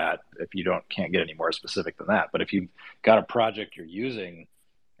throw you at if you can't get any more specific than that? But if you've got a project you're using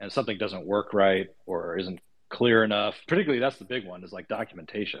and something doesn't work right or isn't clear enough, particularly that's the big one, is like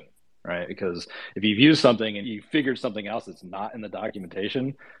documentation, right? Because if you've used something and you figured something else that's not in the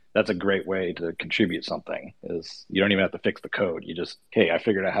documentation, that's a great way to contribute something. Is you don't even have to fix the code. You just, hey, I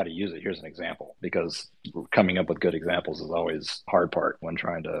figured out how to use it. Here's an example. Because coming up with good examples is always the hard part when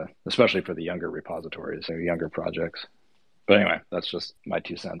trying to, especially for the younger repositories or younger projects. But anyway, that's just my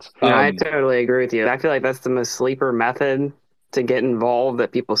 2 cents. I totally agree with you. I feel like that's the most sleeper method to get involved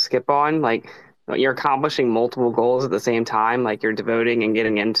that people skip on. Like, you're accomplishing multiple goals at the same time. Like, you're devoting and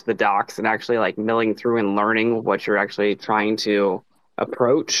getting into the docs and actually like milling through and learning what you're actually trying to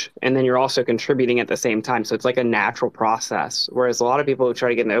approach, and then you're also contributing at the same time. So it's like a natural process. Whereas a lot of people who try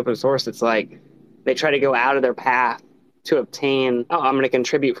to get into open source, it's like they try to go out of their path to obtain, I'm going to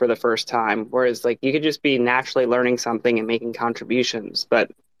contribute for the first time. Whereas like you could just be naturally learning something and making contributions. But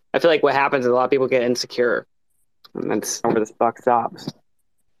I feel like what happens is a lot of people get insecure, and that's where this buck stops.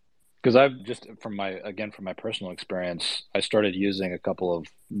 Because I've just from my personal experience, I started using a couple of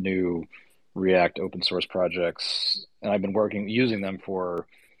new React open source projects, and I've been using them for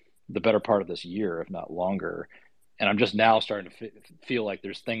the better part of this year, if not longer. And I'm just now starting to feel like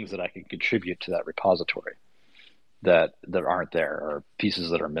there's things that I can contribute to that repository that aren't there, or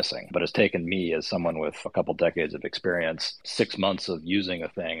pieces that are missing. But it's taken me, as someone with a couple decades of experience, 6 months of using a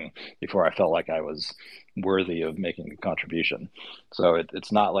thing before I felt like I was worthy of making a contribution. So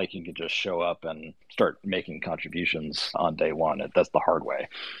it's not like you can just show up and start making contributions on day one. That's the hard way.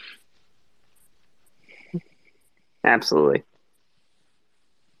 Absolutely.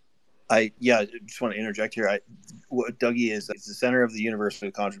 I just want to interject here. What Dougie is the center of the universe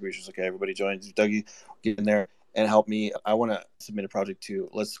of contributions. Okay, everybody joins. Dougie, get in there and help me. I want to submit a project to,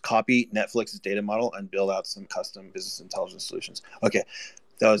 let's copy Netflix's data model and build out some custom business intelligence solutions. Okay,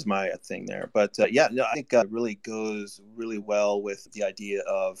 that was my thing there. But I think it really goes really well with the idea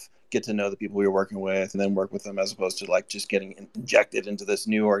of get to know the people you're working with and then work with them, as opposed to like just getting injected into this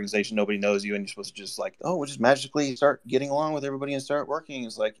new organization. Nobody knows you and you're supposed to just like, oh, we'll just magically start getting along with everybody and start working.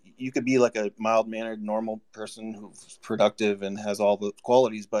 It's like you could be like a mild-mannered, normal person who's productive and has all the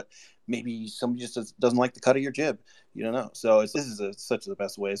qualities, but maybe somebody just doesn't like the cut of your jib. You don't know. So this is such the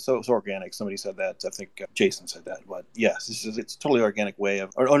best way. It's so organic. Somebody said that. I think Jason said that. But yes, it's a totally organic way of.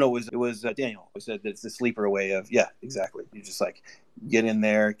 It was Daniel who said that it's the sleeper way of. Yeah, exactly. You just like get in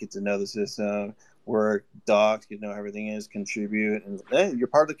there, get to know the system, work, docs, get to know how everything is, contribute, and hey, you're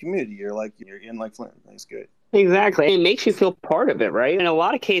part of the community. You're in like Flint. That's good. Exactly. It makes you feel part of it, right? In a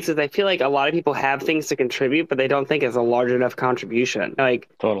lot of cases, I feel like a lot of people have things to contribute, but they don't think it's a large enough contribution. Like,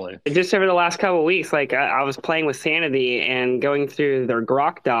 Totally. just over the last couple of weeks, like I was playing with Sanity and going through their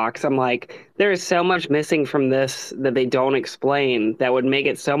Grok docs. I'm like, there is so much missing from this that they don't explain that would make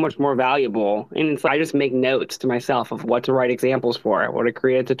it so much more valuable. And it's like, I just make notes to myself of what to write examples for, what to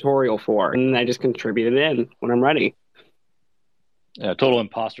create a tutorial for, and I just contribute it in when I'm ready. Yeah, total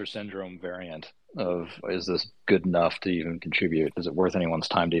imposter syndrome variant of, is this good enough to even contribute? Is it worth anyone's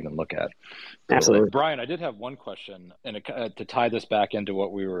time to even look at? Absolutely. Brian, I did have one question, and to tie this back into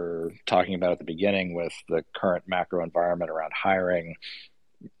what we were talking about at the beginning with the current macro environment around hiring.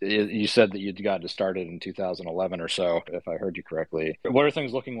 You said that you'd gotten started in 2011 or so, if I heard you correctly. What are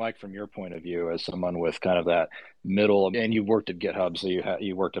things looking like from your point of view as someone with kind of that middle, and you worked at GitHub, so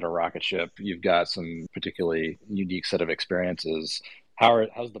you worked at a rocket ship. You've got some particularly unique set of experiences.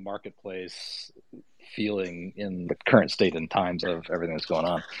 How's the marketplace feeling in the current state and times of everything that's going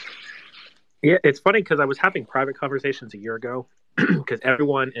on? Yeah, it's funny because I was having private conversations a year ago because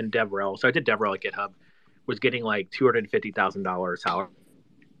everyone in DevRel, so I did DevRel at GitHub, was getting like $250,000 salary.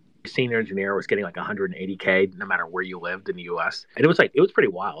 Senior engineer was getting like 180K no matter where you lived in the US. And it was pretty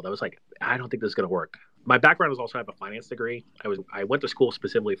wild. I was like, I don't think this is going to work. My background was also, I have a finance degree. I went to school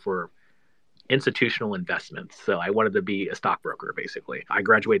specifically for institutional investments. So I wanted to be a stockbroker, basically. I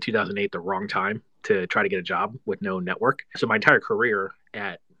graduated 2008, the wrong time to try to get a job with no network. So my entire career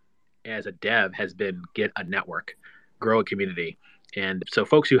as a dev has been get a network, grow a community. And so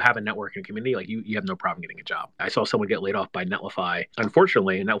folks who have a network and community, like you have no problem getting a job. I saw someone get laid off by Netlify.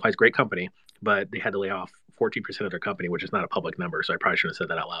 Unfortunately, Netlify is a great company, but they had to lay off 14% of their company, which is not a public number. So I probably shouldn't have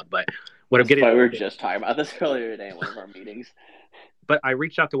said that out loud. But what I'm getting, we were just talking about this earlier today in one of our meetings. But I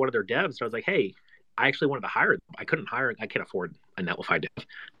reached out to one of their devs. So I was like, hey, I actually wanted to hire them. I can't afford a Netlify dev,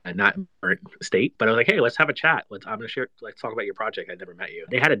 and not in our state. But I was like, hey, let's have a chat. Let's talk about your project. I never met you.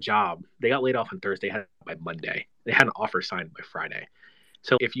 They had a job. They got laid off on Thursday. Had it by Monday. They had an offer signed by Friday.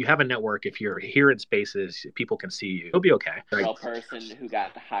 So if you have a network, if you're here in spaces, people can see you. It'll be okay. Right? A person who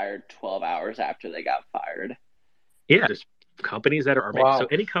got hired 12 hours after they got fired. Yeah, there's companies that are wow. So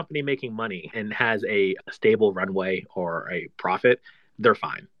any company making money and has a stable runway or a profit, they're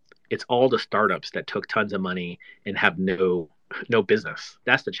fine. It's all the startups that took tons of money and have no business.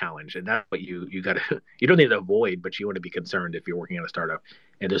 That's the challenge, and that's what you got to. You don't need to avoid, but you want to be concerned if you're working on a startup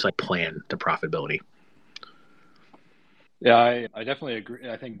and there's like plan to profitability. Yeah, I definitely agree.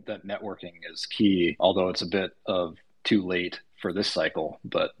 I think that networking is key, although it's a bit of too late for this cycle,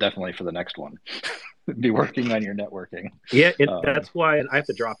 but definitely for the next one. Be working on your networking. Yeah, that's why I have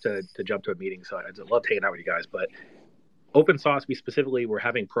to drop to jump to a meeting, so I'd love hanging out with you guys, but OpenSauce, we're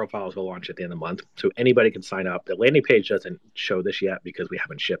having profiles will launch at the end of the month, so anybody can sign up. The landing page doesn't show this yet because we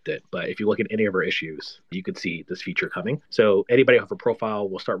haven't shipped it, but if you look at any of our issues, you can see this feature coming. So anybody who have a profile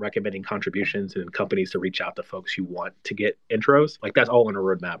will start recommending contributions and companies to reach out to folks who want to get intros. Like that's all on our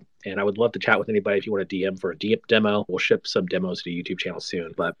roadmap. And I would love to chat with anybody if you want to DM for a demo. We'll ship some demos to the YouTube channel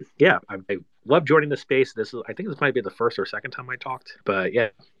soon. But yeah, I love joining the space. I think this might be the first or second time I talked. But yeah,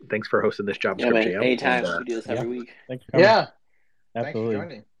 thanks for hosting this JavaScript Jam. Anytime. We do this every week. Thanks for coming. Yeah. Absolutely. Thanks for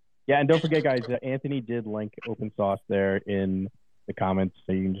joining. Yeah, and don't forget, guys, Anthony did link OpenSauce there in the comments.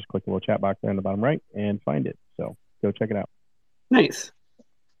 So you can just click the little chat box there in the bottom right and find it. So go check it out. Nice.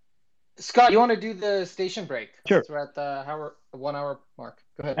 Scott, you want to do the station break? Sure. Since we're at the 1 hour mark.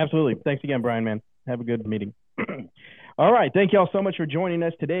 Go ahead. Absolutely. Thanks again, Brian, man. Have a good meeting. All right. Thank you all so much for joining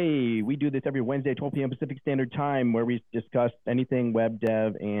us today. We do this every Wednesday, 12 p.m. Pacific Standard Time, where we discuss anything web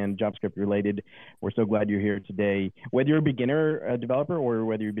dev and JavaScript related. We're so glad you're here today. Whether you're a beginner developer or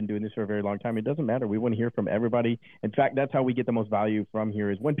whether you've been doing this for a very long time, it doesn't matter. We want to hear from everybody. In fact, that's how we get the most value from here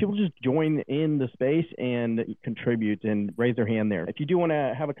is when people just join in the space and contribute and raise their hand there. If you do want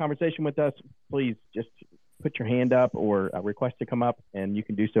to have a conversation with us, please just put your hand up or request to come up, and you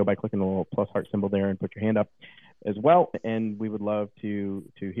can do so by clicking the little plus heart symbol there and put your hand up as well. And we would love to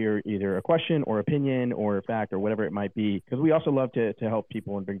hear either a question or opinion or a fact or whatever it might be, because we also love to help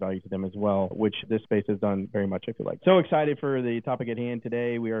people and bring value to them as well, which this space has done very much, I feel like. So excited for the topic at hand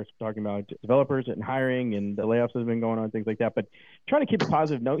today. We are talking about developers and hiring and the layoffs that have been going on, things like that, but trying to keep a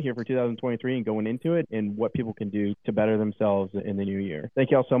positive note here for 2023 and going into it and what people can do to better themselves in the new year.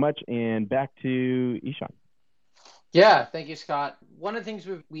 Thank you all so much, and back to Ishan. Yeah, thank you, Scott. One of the things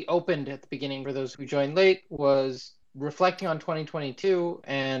we opened at the beginning for those who joined late was reflecting on 2022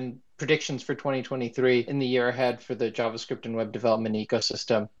 and predictions for 2023 in the year ahead for the JavaScript and web development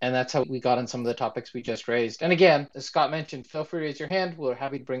ecosystem. And that's how we got on some of the topics we just raised. And again, as Scott mentioned, feel free to raise your hand. We're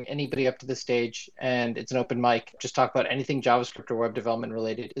happy to bring anybody up to the stage, and it's an open mic. Just talk about anything JavaScript or web development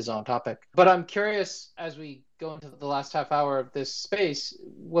related is on topic. But I'm curious, as we go into the last half hour of this space,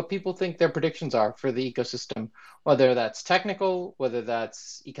 what people think their predictions are for the ecosystem, whether that's technical, whether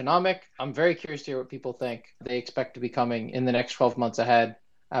that's economic. I'm very curious to hear what people think they expect to be coming in the next 12 months ahead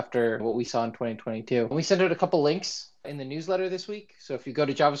after what we saw in 2022. We sent out a couple links in the newsletter this week. So if you go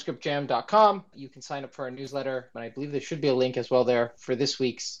to javascriptjam.com, you can sign up for our newsletter. And I believe there should be a link as well there for this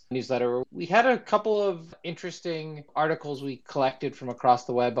week's newsletter. We had a couple of interesting articles we collected from across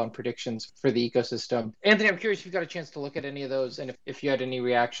the web on predictions for the ecosystem. Anthony, I'm curious if you got a chance to look at any of those and if you had any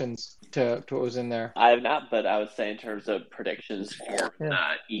reactions to what was in there. I have not, but I would say in terms of predictions for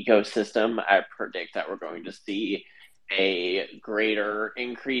ecosystem, I predict that we're going to see a greater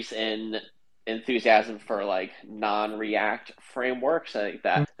increase in enthusiasm for like non-React frameworks. I think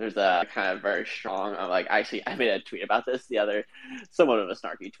that there's a kind of very strong, actually I made a tweet about this somewhat of a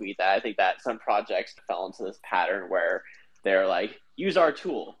snarky tweet, that I think that some projects fell into this pattern where they're like, use our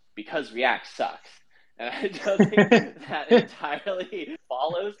tool because React sucks. And I don't think that entirely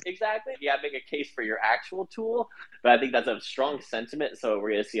follows exactly. You have to make a case for your actual tool, but I think that's a strong sentiment. So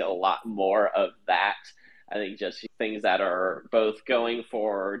we're going to see a lot more of that. I think just things that are both going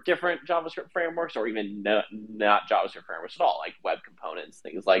for different JavaScript frameworks or even not JavaScript frameworks at all, like web components,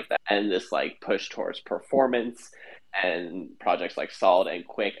 things like that. And this like push towards performance, and projects like Solid and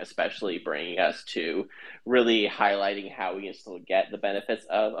Quick especially bringing us to really highlighting how we can still get the benefits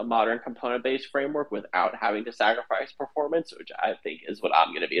of a modern component-based framework without having to sacrifice performance, which I think is what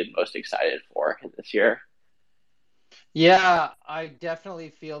I'm going to be the most excited for in this year. Yeah, I definitely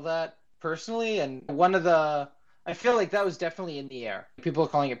feel that personally, and I feel like that was definitely in the air. People are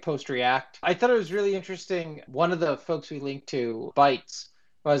calling it post-React. I thought it was really interesting. One of the folks we linked to, Bytes,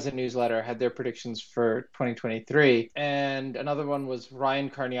 was a newsletter, had their predictions for 2023. And another one was Ryan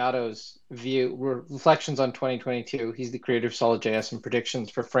Carniato's reflections on 2022. He's the creator of Solid.js and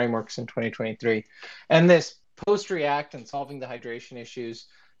predictions for frameworks in 2023. And this post-React and solving the hydration issues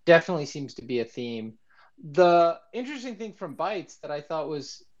definitely seems to be a theme. The interesting thing from Bytes that I thought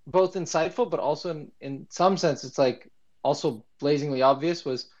was both insightful, but also in some sense, it's like also blazingly obvious,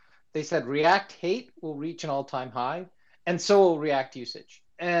 was they said React hate will reach an all-time high, and so will React usage.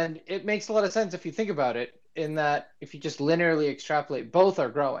 And it makes a lot of sense if you think about it, in that if you just linearly extrapolate, both are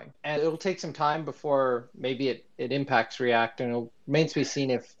growing. And it'll take some time before maybe it impacts React, and it remains to be seen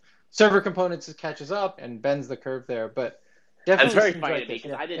if server components catches up and bends the curve there. But definitely, it's very funny to me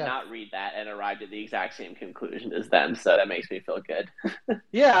because I did not read that and arrived at the exact same conclusion as them, so that makes me feel good.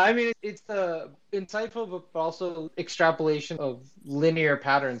 Yeah, I mean, it's the insightful but also extrapolation of linear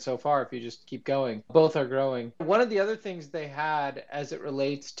patterns so far if you just keep going. Both are growing. One of the other things they had as it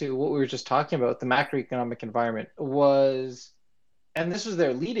relates to what we were just talking about, the macroeconomic environment, was, and this was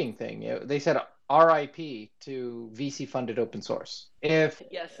their leading thing, they said RIP to VC-funded open source.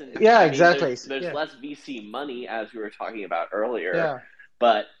 Exactly. There's less VC money, as we were talking about earlier,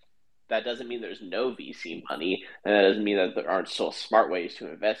 but that doesn't mean there's no VC money, and that doesn't mean that there aren't still smart ways to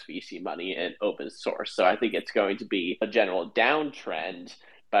invest VC money in open source. So I think it's going to be a general downtrend,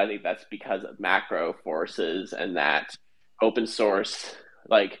 but I think that's because of macro forces, and that open source,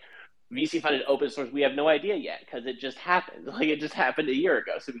 like VC-funded open source, we have no idea yet because it just happened. Like it just happened a year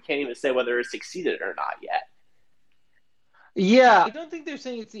ago, so we can't even say whether it succeeded or not yet. Yeah, I don't think they're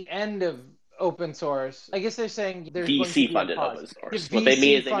saying it's the end of open source. I guess they're saying there's VC-funded open source. What they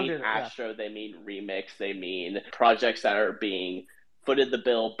mean is they mean Astro, they mean Remix, they mean projects that are being footed the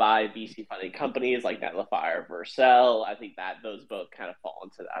bill by VC-funded companies like Netlify or Vercel. I think that those both kind of fall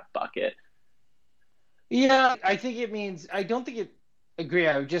into that bucket. Yeah, I think it means, I don't think it agree.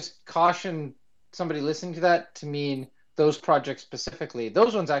 I would just caution somebody listening to that to mean those projects specifically.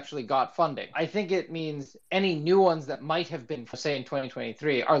 Those ones actually got funding. I think it means any new ones that might have been, say, in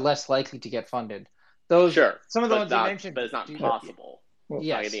 2023 are less likely to get funded. Those, some of the ones you mentioned, but it's not possible.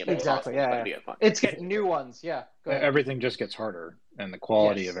 Yes, exactly. It's getting new ones. Yeah, everything just gets harder, and the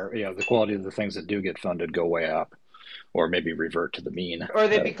quality of the quality of the things that do get funded go way up, or maybe revert to the mean. Or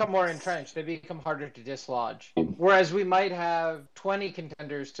they become more entrenched. They become harder to dislodge. Whereas we might have 20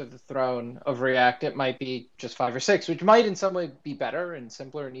 contenders to the throne of React, it might be just 5 or 6, which might in some way be better and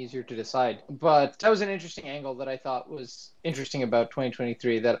simpler and easier to decide. But that was an interesting angle that I thought was interesting about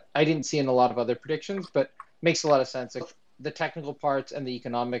 2023 that I didn't see in a lot of other predictions, but makes a lot of sense. The technical parts and the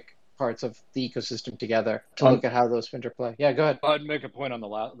economic parts of the ecosystem together to look at how those interplay. Yeah, go ahead. I'd make a point on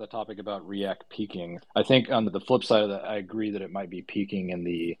the topic about React peaking. I think on the flip side of that, I agree that it might be peaking in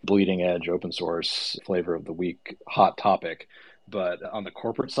the bleeding edge open source flavor of the week hot topic. But on the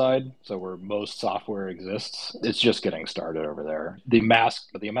corporate side, so where most software exists, it's just getting started over there. The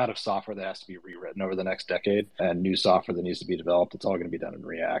amount of software that has to be rewritten over the next decade and new software that needs to be developed, it's all going to be done in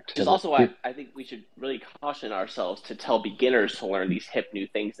React. It's also why I think we should really caution ourselves to tell beginners to learn these hip new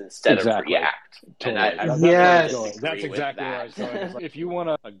things instead of React. Totally. That's exactly where I was going. It's like, if you want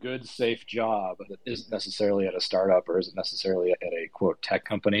a good, safe job that isn't necessarily at a startup or isn't necessarily at a, quote, tech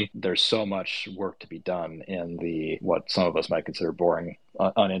company, there's so much work to be done in what some of us might consider boring,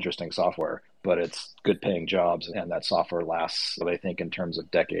 uninteresting software, but it's good paying jobs, and that software lasts, I think, in terms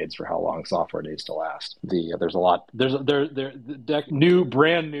of decades for how long software needs to last. There's a lot. Brand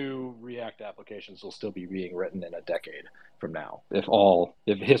new React applications will still be being written in a decade from now,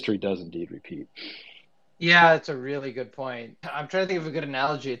 if history does indeed repeat. Yeah, it's a really good point. I'm trying to think of a good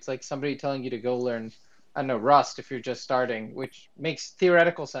analogy. It's like somebody telling you to go learn, I don't know, Rust if you're just starting, which makes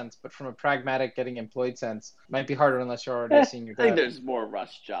theoretical sense, but from a pragmatic getting employed sense, might be harder unless you're already a senior guy. I think there's more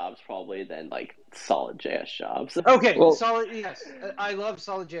Rust jobs probably than like solid JS jobs. Okay, solid, yes. I love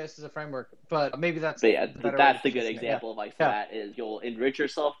solid JS as a framework, but maybe that's the good example of that is you'll enrich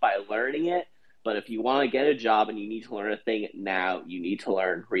yourself by learning it, but if you want to get a job and you need to learn a thing now, you need to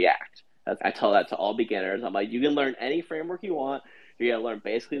learn React. I tell that to all beginners. I'm like, you can learn any framework you want. You're going to learn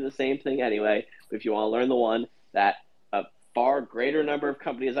basically the same thing anyway. But if you want to learn the one that a far greater number of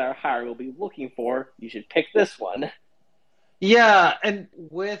companies that are hiring will be looking for, you should pick this one. Yeah, and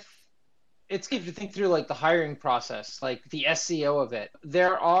it's good to think through like the hiring process, like the SEO of it.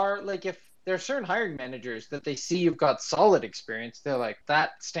 There are certain hiring managers that they see you've got solid experience, they're like,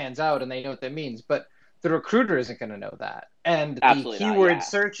 that stands out and they know what that means. But the recruiter isn't going to know that. And the keyword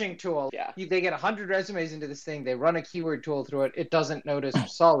searching tool, they get 100 resumes into this thing. They run a keyword tool through it. It doesn't notice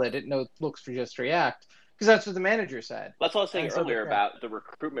solid. It looks for just React because that's what the manager said. That's what I was saying earlier about the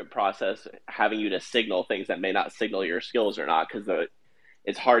recruitment process having you to signal things that may not signal your skills or not, because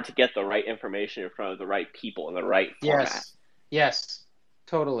it's hard to get the right information in front of the right people in the right format. Yes,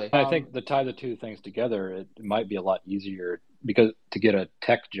 totally. I think to tie the two things together, it might be a lot easier because to get a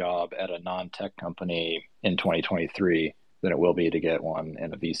tech job at a non-tech company in 2023 than it will be to get one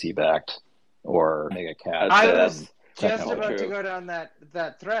in a VC-backed or mega cap. I was just about to go down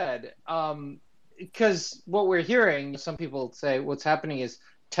that thread because what we're hearing, some people say what's happening is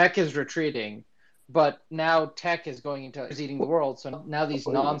tech is retreating, but now tech is eating the world. So now these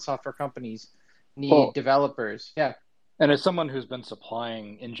non-software companies need developers. Yeah. And as someone who's been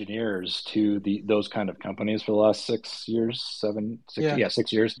supplying engineers to those kind of companies for the last 6 years,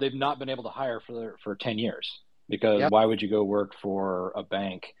 6 years, they've not been able to hire for 10 years. Because why would you go work for a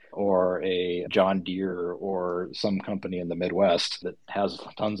bank or a John Deere or some company in the Midwest that has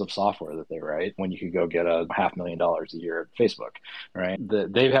tons of software that they write when you could go get $500,000 a year at Facebook, right?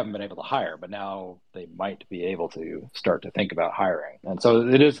 They haven't been able to hire, but now they might be able to start to think about hiring. And so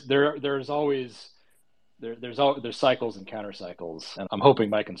it is there's always there's cycles and counter cycles, and I'm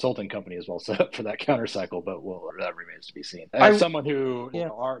hoping my consulting company is well set up for that counter cycle, but that remains to be seen. As someone who,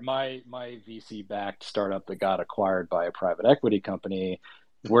 my VC backed startup that got acquired by a private equity company,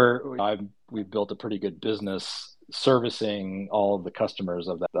 we've built a pretty good business servicing all of the customers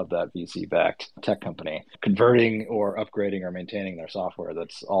of that VC backed tech company, converting or upgrading or maintaining their software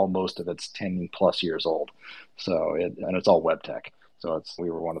that's most of it's 10 plus years old. So it's all web tech. So we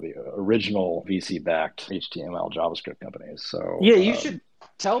were one of the original VC-backed HTML JavaScript companies. So you should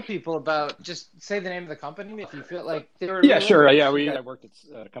tell people about. Just say the name of the company if you feel like they were. Yeah, sure. Yeah, I worked at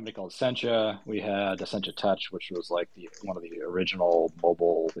a company called Essentia. We had Essentia Touch, which was like one of the original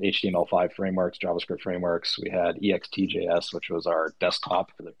mobile HTML5 frameworks, JavaScript frameworks. We had EXTJS, which was our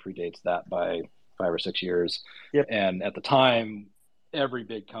desktop that predates that by 5 or 6 years. Yep. And at the time, every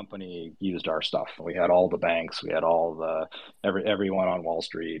big company used our stuff. We had all the banks, we had everyone on Wall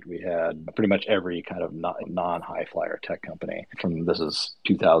Street. We had pretty much every kind of non-high flyer tech company. This is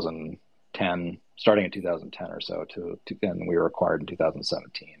 2010, starting in 2010 or so, and we were acquired in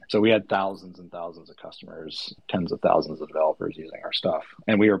 2017. So we had thousands and thousands of customers, tens of thousands of developers using our stuff.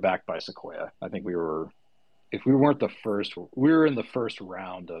 And we were backed by Sequoia. I think if we weren't the first, we were in the first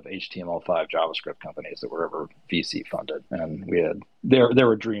round of HTML5 JavaScript companies that were ever VC funded. And there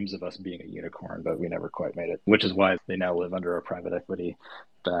were dreams of us being a unicorn, but we never quite made it, which is why they now live under a private equity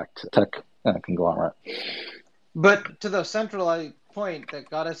backed tech conglomerate. But to the central point that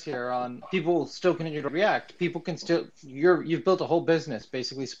got us here on people still continue to React, people can still, you've built a whole business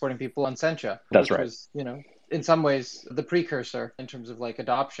basically supporting people on Sentia. That's right. in some ways the precursor in terms of like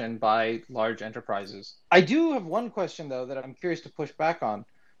adoption by large enterprises. I do have one question though that I'm curious to push back on,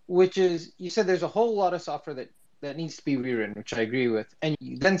 which is you said there's a whole lot of software that needs to be rewritten, which I agree with. And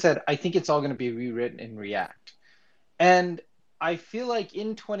you then said, I think it's all going to be rewritten in React. And I feel like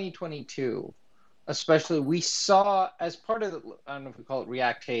in 2022, especially, we saw as part of the, I don't know if we call it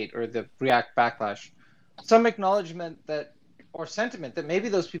React hate or the React backlash, some acknowledgement that, or sentiment that maybe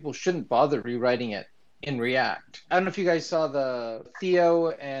those people shouldn't bother rewriting it in React. I don't know if you guys saw the Theo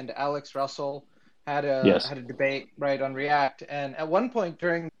and Alex Russell had a debate right on React, and at one point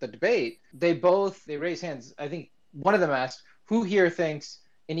during the debate, they raised hands. I think one of them asked, "Who here thinks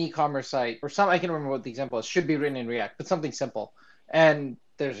an e-commerce site or some I can remember what the example is should be written in React, but something simple?" And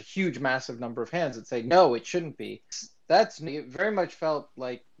there's a huge, massive number of hands that say no, it shouldn't be. It very much felt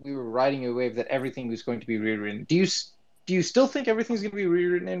like we were riding a wave that everything was going to be rewritten. Do you still think everything's going to be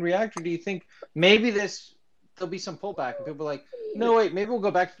rewritten in React, or do you think maybe there'll be some pullback and people are like, no, wait, maybe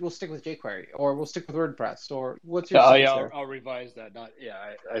we'll stick with jQuery or we'll stick with WordPress, or what's your sense there? I'll revise that.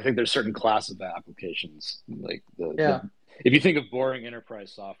 I think there's certain class of applications like if you think of boring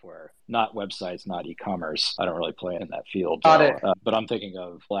enterprise software, not websites, not e-commerce, I don't really play in that field. But I'm thinking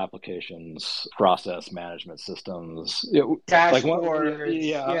of applications, process management systems, dashboards.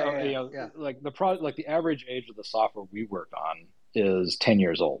 Like the average age of the software we work on is 10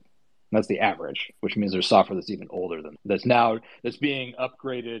 years old. That's the average, which means there's software that's even older than that's being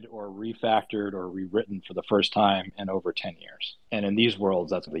upgraded or refactored or rewritten for the first time in over 10 years. And in these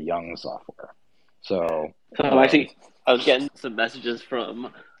worlds, that's the young software. So actually, I was getting some messages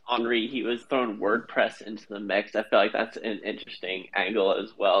from Henri. He was throwing WordPress into the mix. I feel like that's an interesting angle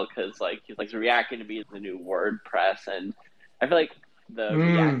as well, because he's like React going to be the new WordPress, and I feel like the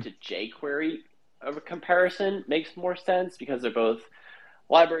React to jQuery of a comparison makes more sense because they're both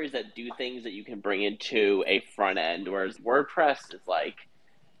libraries that do things that you can bring into a front end, whereas WordPress is like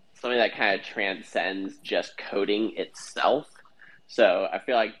something that kind of transcends just coding itself. So I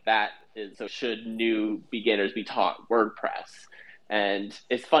feel like that is, so should new beginners be taught WordPress? And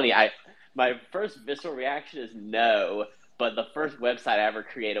it's funny, my first visceral reaction is no, but the first website I ever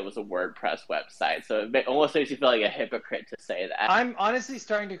created was a WordPress website. So it almost makes you feel like a hypocrite to say that. I'm honestly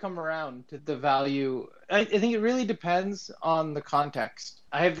starting to come around to the value. I think it really depends on the context.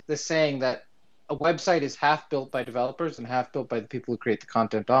 I have this saying that a website is half built by developers and half built by the people who create the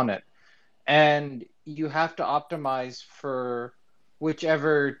content on it. And you have to optimize for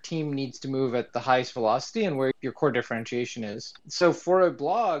whichever team needs to move at the highest velocity and where your core differentiation is. So for a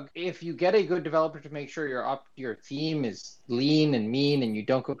blog, if you get a good developer to make sure your theme is lean and mean and you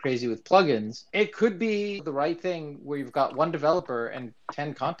don't go crazy with plugins, it could be the right thing where you've got one developer and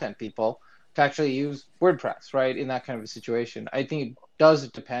 10 content people to actually use WordPress, right? In that kind of a situation. I think it does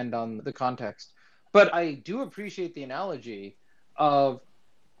depend on the context. But I do appreciate the analogy of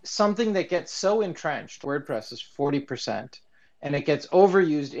something that gets so entrenched. WordPress is 40%. And it gets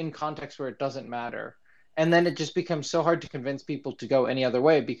overused in context where it doesn't matter. And then it just becomes so hard to convince people to go any other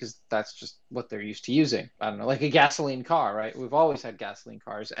way because that's just what they're used to using. I don't know, like a gasoline car, right? We've always had gasoline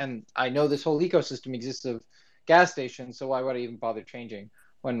cars. And I know this whole ecosystem exists of gas stations, so why would I even bother changing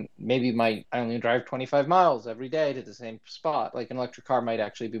when maybe I only drive 25 miles every day to the same spot? Like an electric car might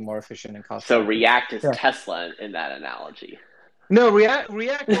actually be more efficient and cost So React is Tesla in that analogy. No, React or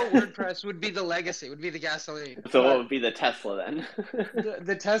WordPress would be the legacy, would be the gasoline. So what would be the Tesla then?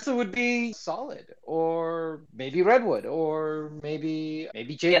 the Tesla would be Solid, or maybe Redwood, or maybe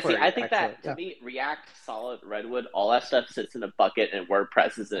jQuery. Yeah, see, I think that to me, React, Solid, Redwood, all that stuff sits in a bucket, and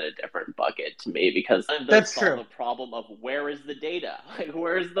WordPress is in a different bucket to me because that's solve the problem of where is the data, like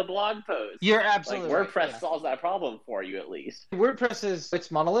where is the blog post. You're absolutely like WordPress right, solves that problem for you at least. WordPress it's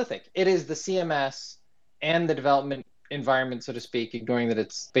monolithic. It is the CMS and the development environment, so to speak, ignoring that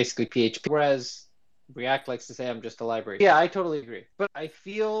it's basically PHP, whereas React likes to say I'm just a library. Yeah, I totally agree. But I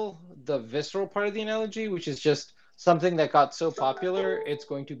feel the visceral part of the analogy, which is just something that got so popular, it's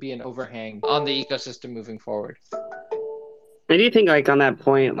going to be an overhang on the ecosystem moving forward. I do think, like, on that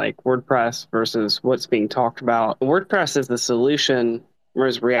point, like WordPress versus what's being talked about, WordPress is the solution,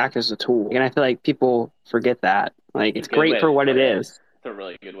 whereas React is a tool. And I feel like people forget that. Like, it's great for what it is. It's a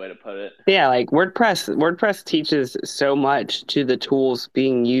really good way to put it. Yeah, like WordPress teaches so much to the tools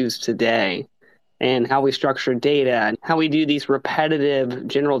being used today and how we structure data and how we do these repetitive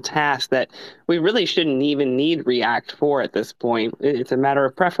general tasks that we really shouldn't even need React for at this point. It's a matter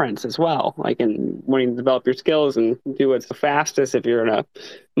of preference as well. Like in wanting to develop your skills and do what's the fastest if you're in a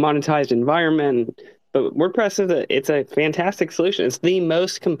monetized environment. But WordPress it's a fantastic solution. It's the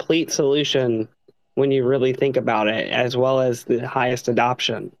most complete solution when you really think about it, as well as the highest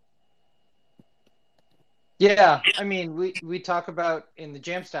adoption. Yeah, I mean, we talk about in the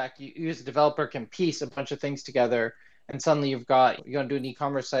Jamstack, you as a developer can piece a bunch of things together, and suddenly you're going to do an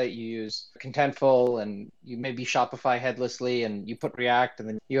e-commerce site, you use Contentful, and you maybe Shopify headlessly, and you put React, and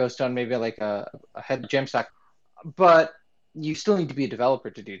then you host on maybe like a head Jamstack. But you still need to be a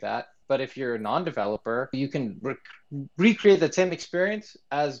developer to do that. But if you're a non-developer, you can recreate that same experience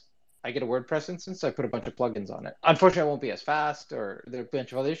as I get a WordPress instance, I put a bunch of plugins on it. Unfortunately, it won't be as fast, or there are a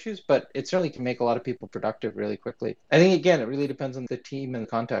bunch of other issues, but it certainly can make a lot of people productive really quickly. I think, again, it really depends on the team and the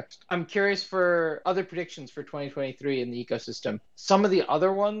context. I'm curious for other predictions for 2023 in the ecosystem. Some of the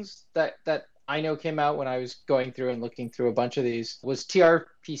other ones that I know came out when I was going through and looking through a bunch of these was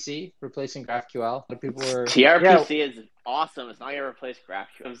TRPC replacing GraphQL. A lot of people were TRPC is awesome. It's not going to replace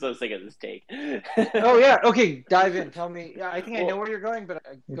GraphQL. I'm so sick of this take. Oh yeah, okay, dive in. Tell me. Yeah, I think I know where you're going, but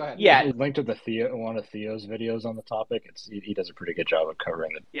go ahead. Yeah, link to one of Theo's videos on the topic. He does a pretty good job of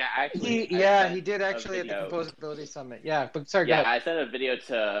covering it. Yeah, actually. He did actually at the Composability Summit. Yeah, but sorry. Yeah, I sent a video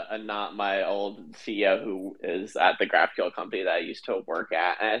to not my old CEO who is at the GraphQL company that I used to work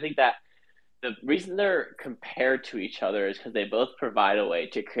at, and I think that the reason they're compared to each other is because they both provide a way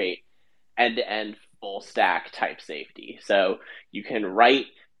to create end-to-end full stack type safety. So you can write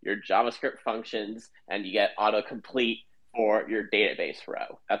your JavaScript functions and you get autocomplete for your database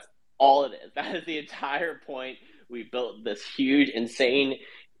row. That's all it is. That is the entire point. We built this huge, insane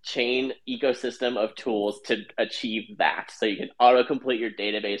chain ecosystem of tools to achieve that. So you can autocomplete your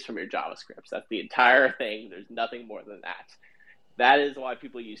database from your JavaScripts. That's the entire thing. There's nothing more than that. That is why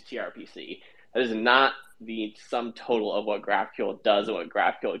people use TRPC. That is not the sum total of what GraphQL does and what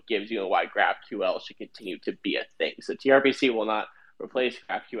GraphQL gives you and why GraphQL should continue to be a thing. So TRPC will not replace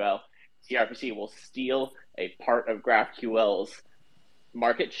GraphQL. TRPC will steal a part of GraphQL's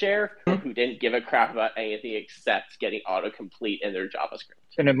market share who didn't give a crap about anything except getting autocomplete in their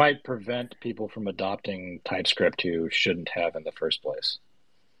JavaScript. And it might prevent people from adopting TypeScript who shouldn't have in the first place.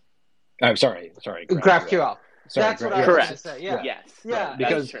 I'm sorry. GraphQL. Sorry, that's what I was going to say. Yeah. Yes. Yeah.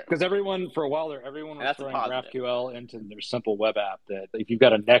 Because everyone for a while there, everyone was throwing GraphQL into their simple web app. That if you've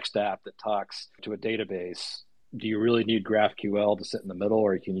got a Next app that talks to a database, do you really need GraphQL to sit in the middle,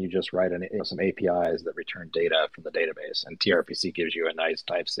 or can you just write some APIs that return data from the database? And TRPC gives you a nice,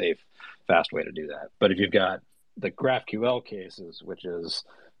 type-safe, fast way to do that. But if you've got the GraphQL cases, which is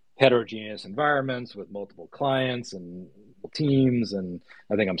heterogeneous environments with multiple clients and teams, and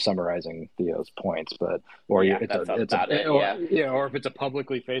I think I'm summarizing Theo's points, or if it's a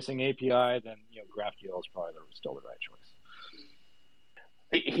publicly facing API, then GraphQL is probably still the right choice.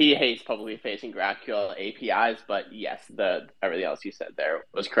 He hates publicly facing GraphQL APIs, but yes, everything else you said there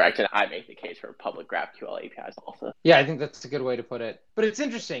was correct, and I make the case for public GraphQL APIs also. Yeah, I think that's a good way to put it. But it's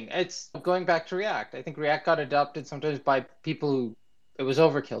interesting. It's going back to React. I think React got adopted sometimes by people who it was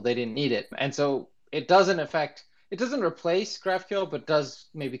overkill. They didn't need it, and so it doesn't replace GraphQL, but does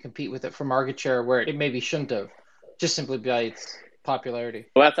maybe compete with it for market share where it maybe shouldn't have, just simply by its popularity.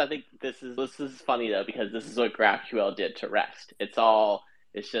 Well, I think this is funny though, because this is what GraphQL did to REST.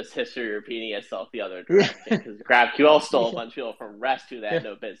 It's just history repeating itself the other direction, because GraphQL stole a bunch of people from REST who they had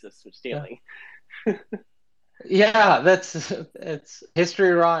no business with stealing. Yeah, it's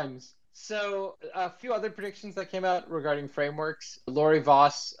history rhymes. So a few other predictions that came out regarding frameworks. Laurie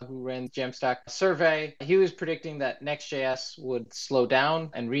Voss, who ran the Jamstack survey, he was predicting that Next.js would slow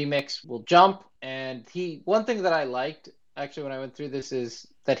down and Remix will jump. And one thing that I liked actually when I went through this is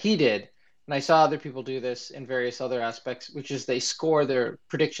that he did, and I saw other people do this in various other aspects, which is they score their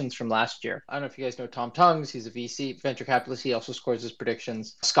predictions from last year. I don't know if you guys know Tom Tongues. He's a VC, venture capitalist. He also scores his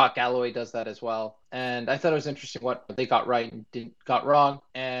predictions. Scott Galloway does that as well. And I thought it was interesting what they got right and got wrong.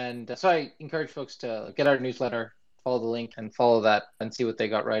 And so I encourage folks to get our newsletter, follow the link, and follow that and see what they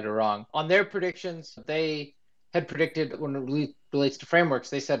got right or wrong. On their predictions, they had predicted when it relates to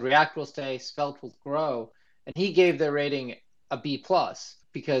frameworks, they said React will stay, Svelte will grow. And he gave their rating a B+.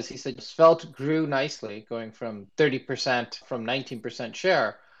 Because he said Svelte grew nicely, going from 30% from 19%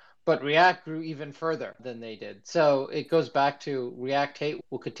 share, but React grew even further than they did. So it goes back to React hate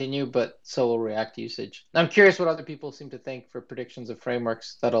will continue, but so will React usage. I'm curious what other people seem to think for predictions of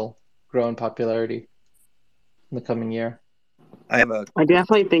frameworks that'll grow in popularity in the coming year. I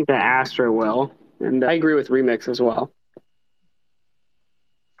definitely think that Astra will, and I agree with Remix as well.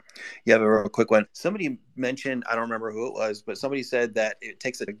 Yeah, but a real quick one. Somebody mentioned, I don't remember who it was, but somebody said that it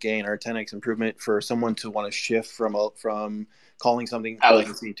takes a gain or a 10x improvement for someone to want to shift from calling something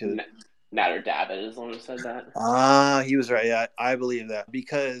legacy to. Natter Dabbit is the one who said that. He was right. Yeah, I believe that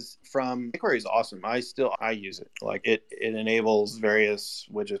because from jQuery is awesome. I use it. Like it enables various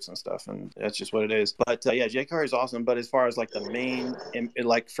widgets and stuff, and that's just what it is. But yeah, jQuery is awesome. But as far as like the main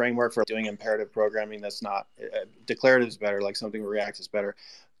like framework for doing imperative programming, that's not declarative is better. Like something React is better.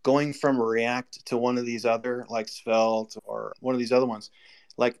 Going from React to one of these other like Svelte or one of these other ones,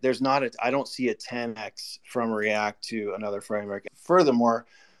 like I don't see a 10x from React to another framework. Furthermore,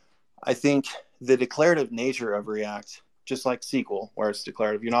 I think the declarative nature of React, just like SQL, where it's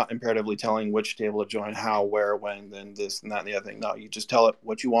declarative, you're not imperatively telling which table to join, how, where, when, then this and that and the other thing. No, you just tell it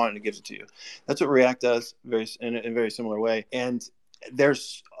what you want and it gives it to you. That's what React does in a very similar way. And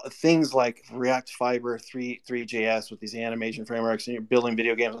there's things like React Fiber 3.js with these animation frameworks, and you're building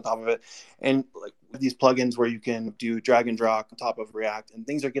video games on top of it. And like these plugins where you can do drag and drop on top of React, and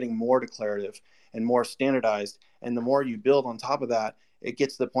things are getting more declarative and more standardized. And the more you build on top of that, it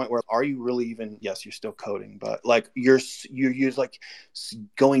gets to the point where are you really even, yes, you're still coding, but like you're like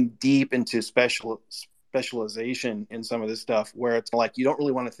going deep into specialization in some of this stuff where it's like you don't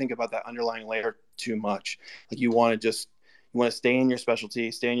really want to think about that underlying layer too much. Like you want to stay in your specialty,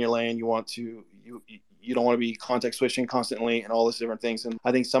 stay in your lane. You don't want to be context switching constantly and all these different things. And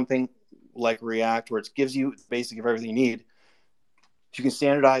I think something like React, where it gives you the basic of everything you need, you can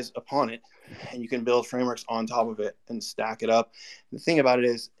standardize upon it, and you can build frameworks on top of it and stack it up. The thing about it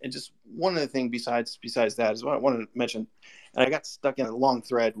is, and just one other thing besides that is what I wanted to mention, and I got stuck in a long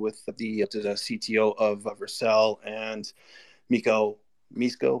thread with the CTO of Vercel and Miko,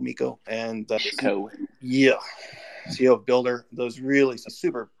 and yeah, CEO of Builder. Those really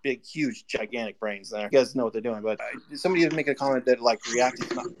super big, huge, gigantic brains there. You guys know what they're doing, but somebody would make a comment that like React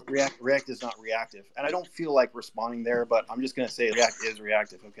is not reactive, and I don't feel like responding there, but I'm just going to say React is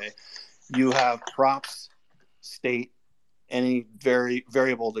reactive. Okay, you have props, state, any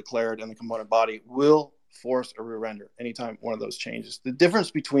variable declared in the component body will force a re-render anytime one of those changes. The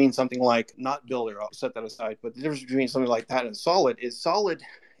difference between something like not Builder, I'll set that aside, but the difference between something like that and Solid is Solid.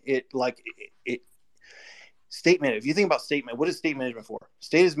 State management. If you think about statement, what is state management for?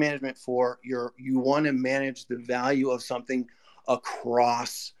 State is management for you want to manage the value of something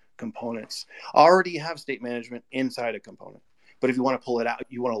across components. Already have state management inside a component. But if you want to pull it out,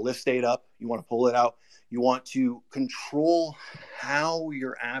 you want to lift state up, you want to pull it out, you want to control how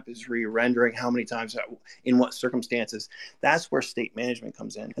your app is re-rendering, how many times, in what circumstances. That's where state management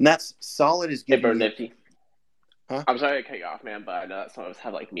comes in. And that's Solid is giving Nifty. Huh? I'm sorry to cut you off, man, but I know that some of us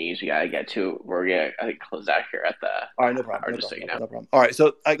have like meetings we gotta get to. We're gonna close out here at the. All right, no problem. No problem. All right,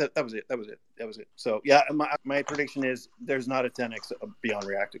 so that was it. So yeah, my prediction is there's not a 10x beyond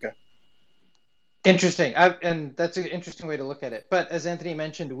React. Okay. Interesting, and that's an interesting way to look at it. But as Anthony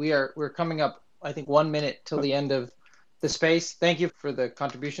mentioned, we're coming up, I think, 1 minute till the end of the space. Thank you for the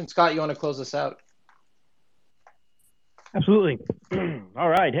contribution, Scott. You want to close us out? Absolutely. All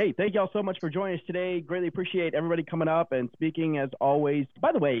right. Hey, thank y'all so much for joining us today. Greatly appreciate everybody coming up and speaking as always.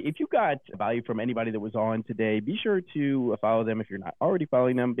 By the way, if you got value from anybody that was on today, be sure to follow them if you're not already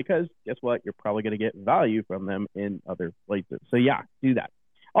following them, because guess what? You're probably going to get value from them in other places. So yeah, do that.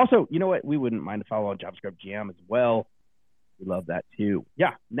 Also, you know what? We wouldn't mind to follow on JavaScript Jam as well. We love that too.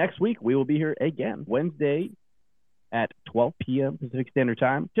 Yeah, next week we will be here again, Wednesday at 12 p.m. Pacific Standard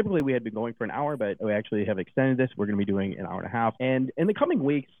Time. Typically, we had been going for an hour, but we actually have extended this. We're going to be doing an hour and a half. And in the coming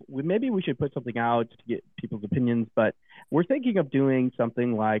weeks, maybe we should put something out to get people's opinions, but we're thinking of doing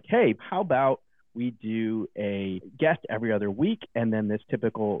something like, hey, how about we do a guest every other week, and then this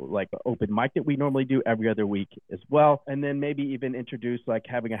typical like open mic that we normally do every other week as well. And then maybe even introduce like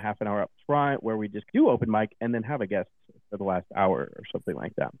having a half an hour up front where we just do open mic and then have a guest for the last hour or something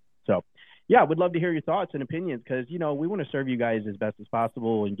like that. So yeah, would love to hear your thoughts and opinions, because, you know, we want to serve you guys as best as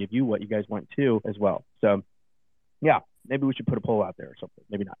possible and give you what you guys want too as well. So yeah, maybe we should put a poll out there or something.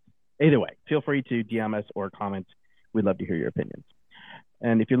 Maybe not. Either way, feel free to DM us or comment. We'd love to hear your opinions.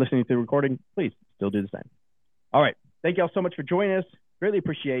 And if you're listening to the recording, please still do the same. All right. Thank y'all so much for joining us. Greatly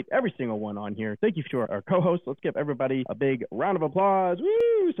appreciate every single one on here. Thank you to our co-hosts. Let's give everybody a big round of applause.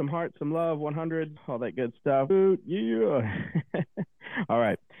 Woo! Some hearts, some love, 100, all that good stuff. Yeah. All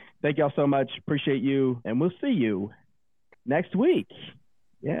right. Thank y'all so much. Appreciate you. And we'll see you next week.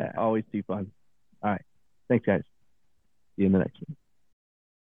 Yeah, always too fun. All right. Thanks, guys. See you in the next one.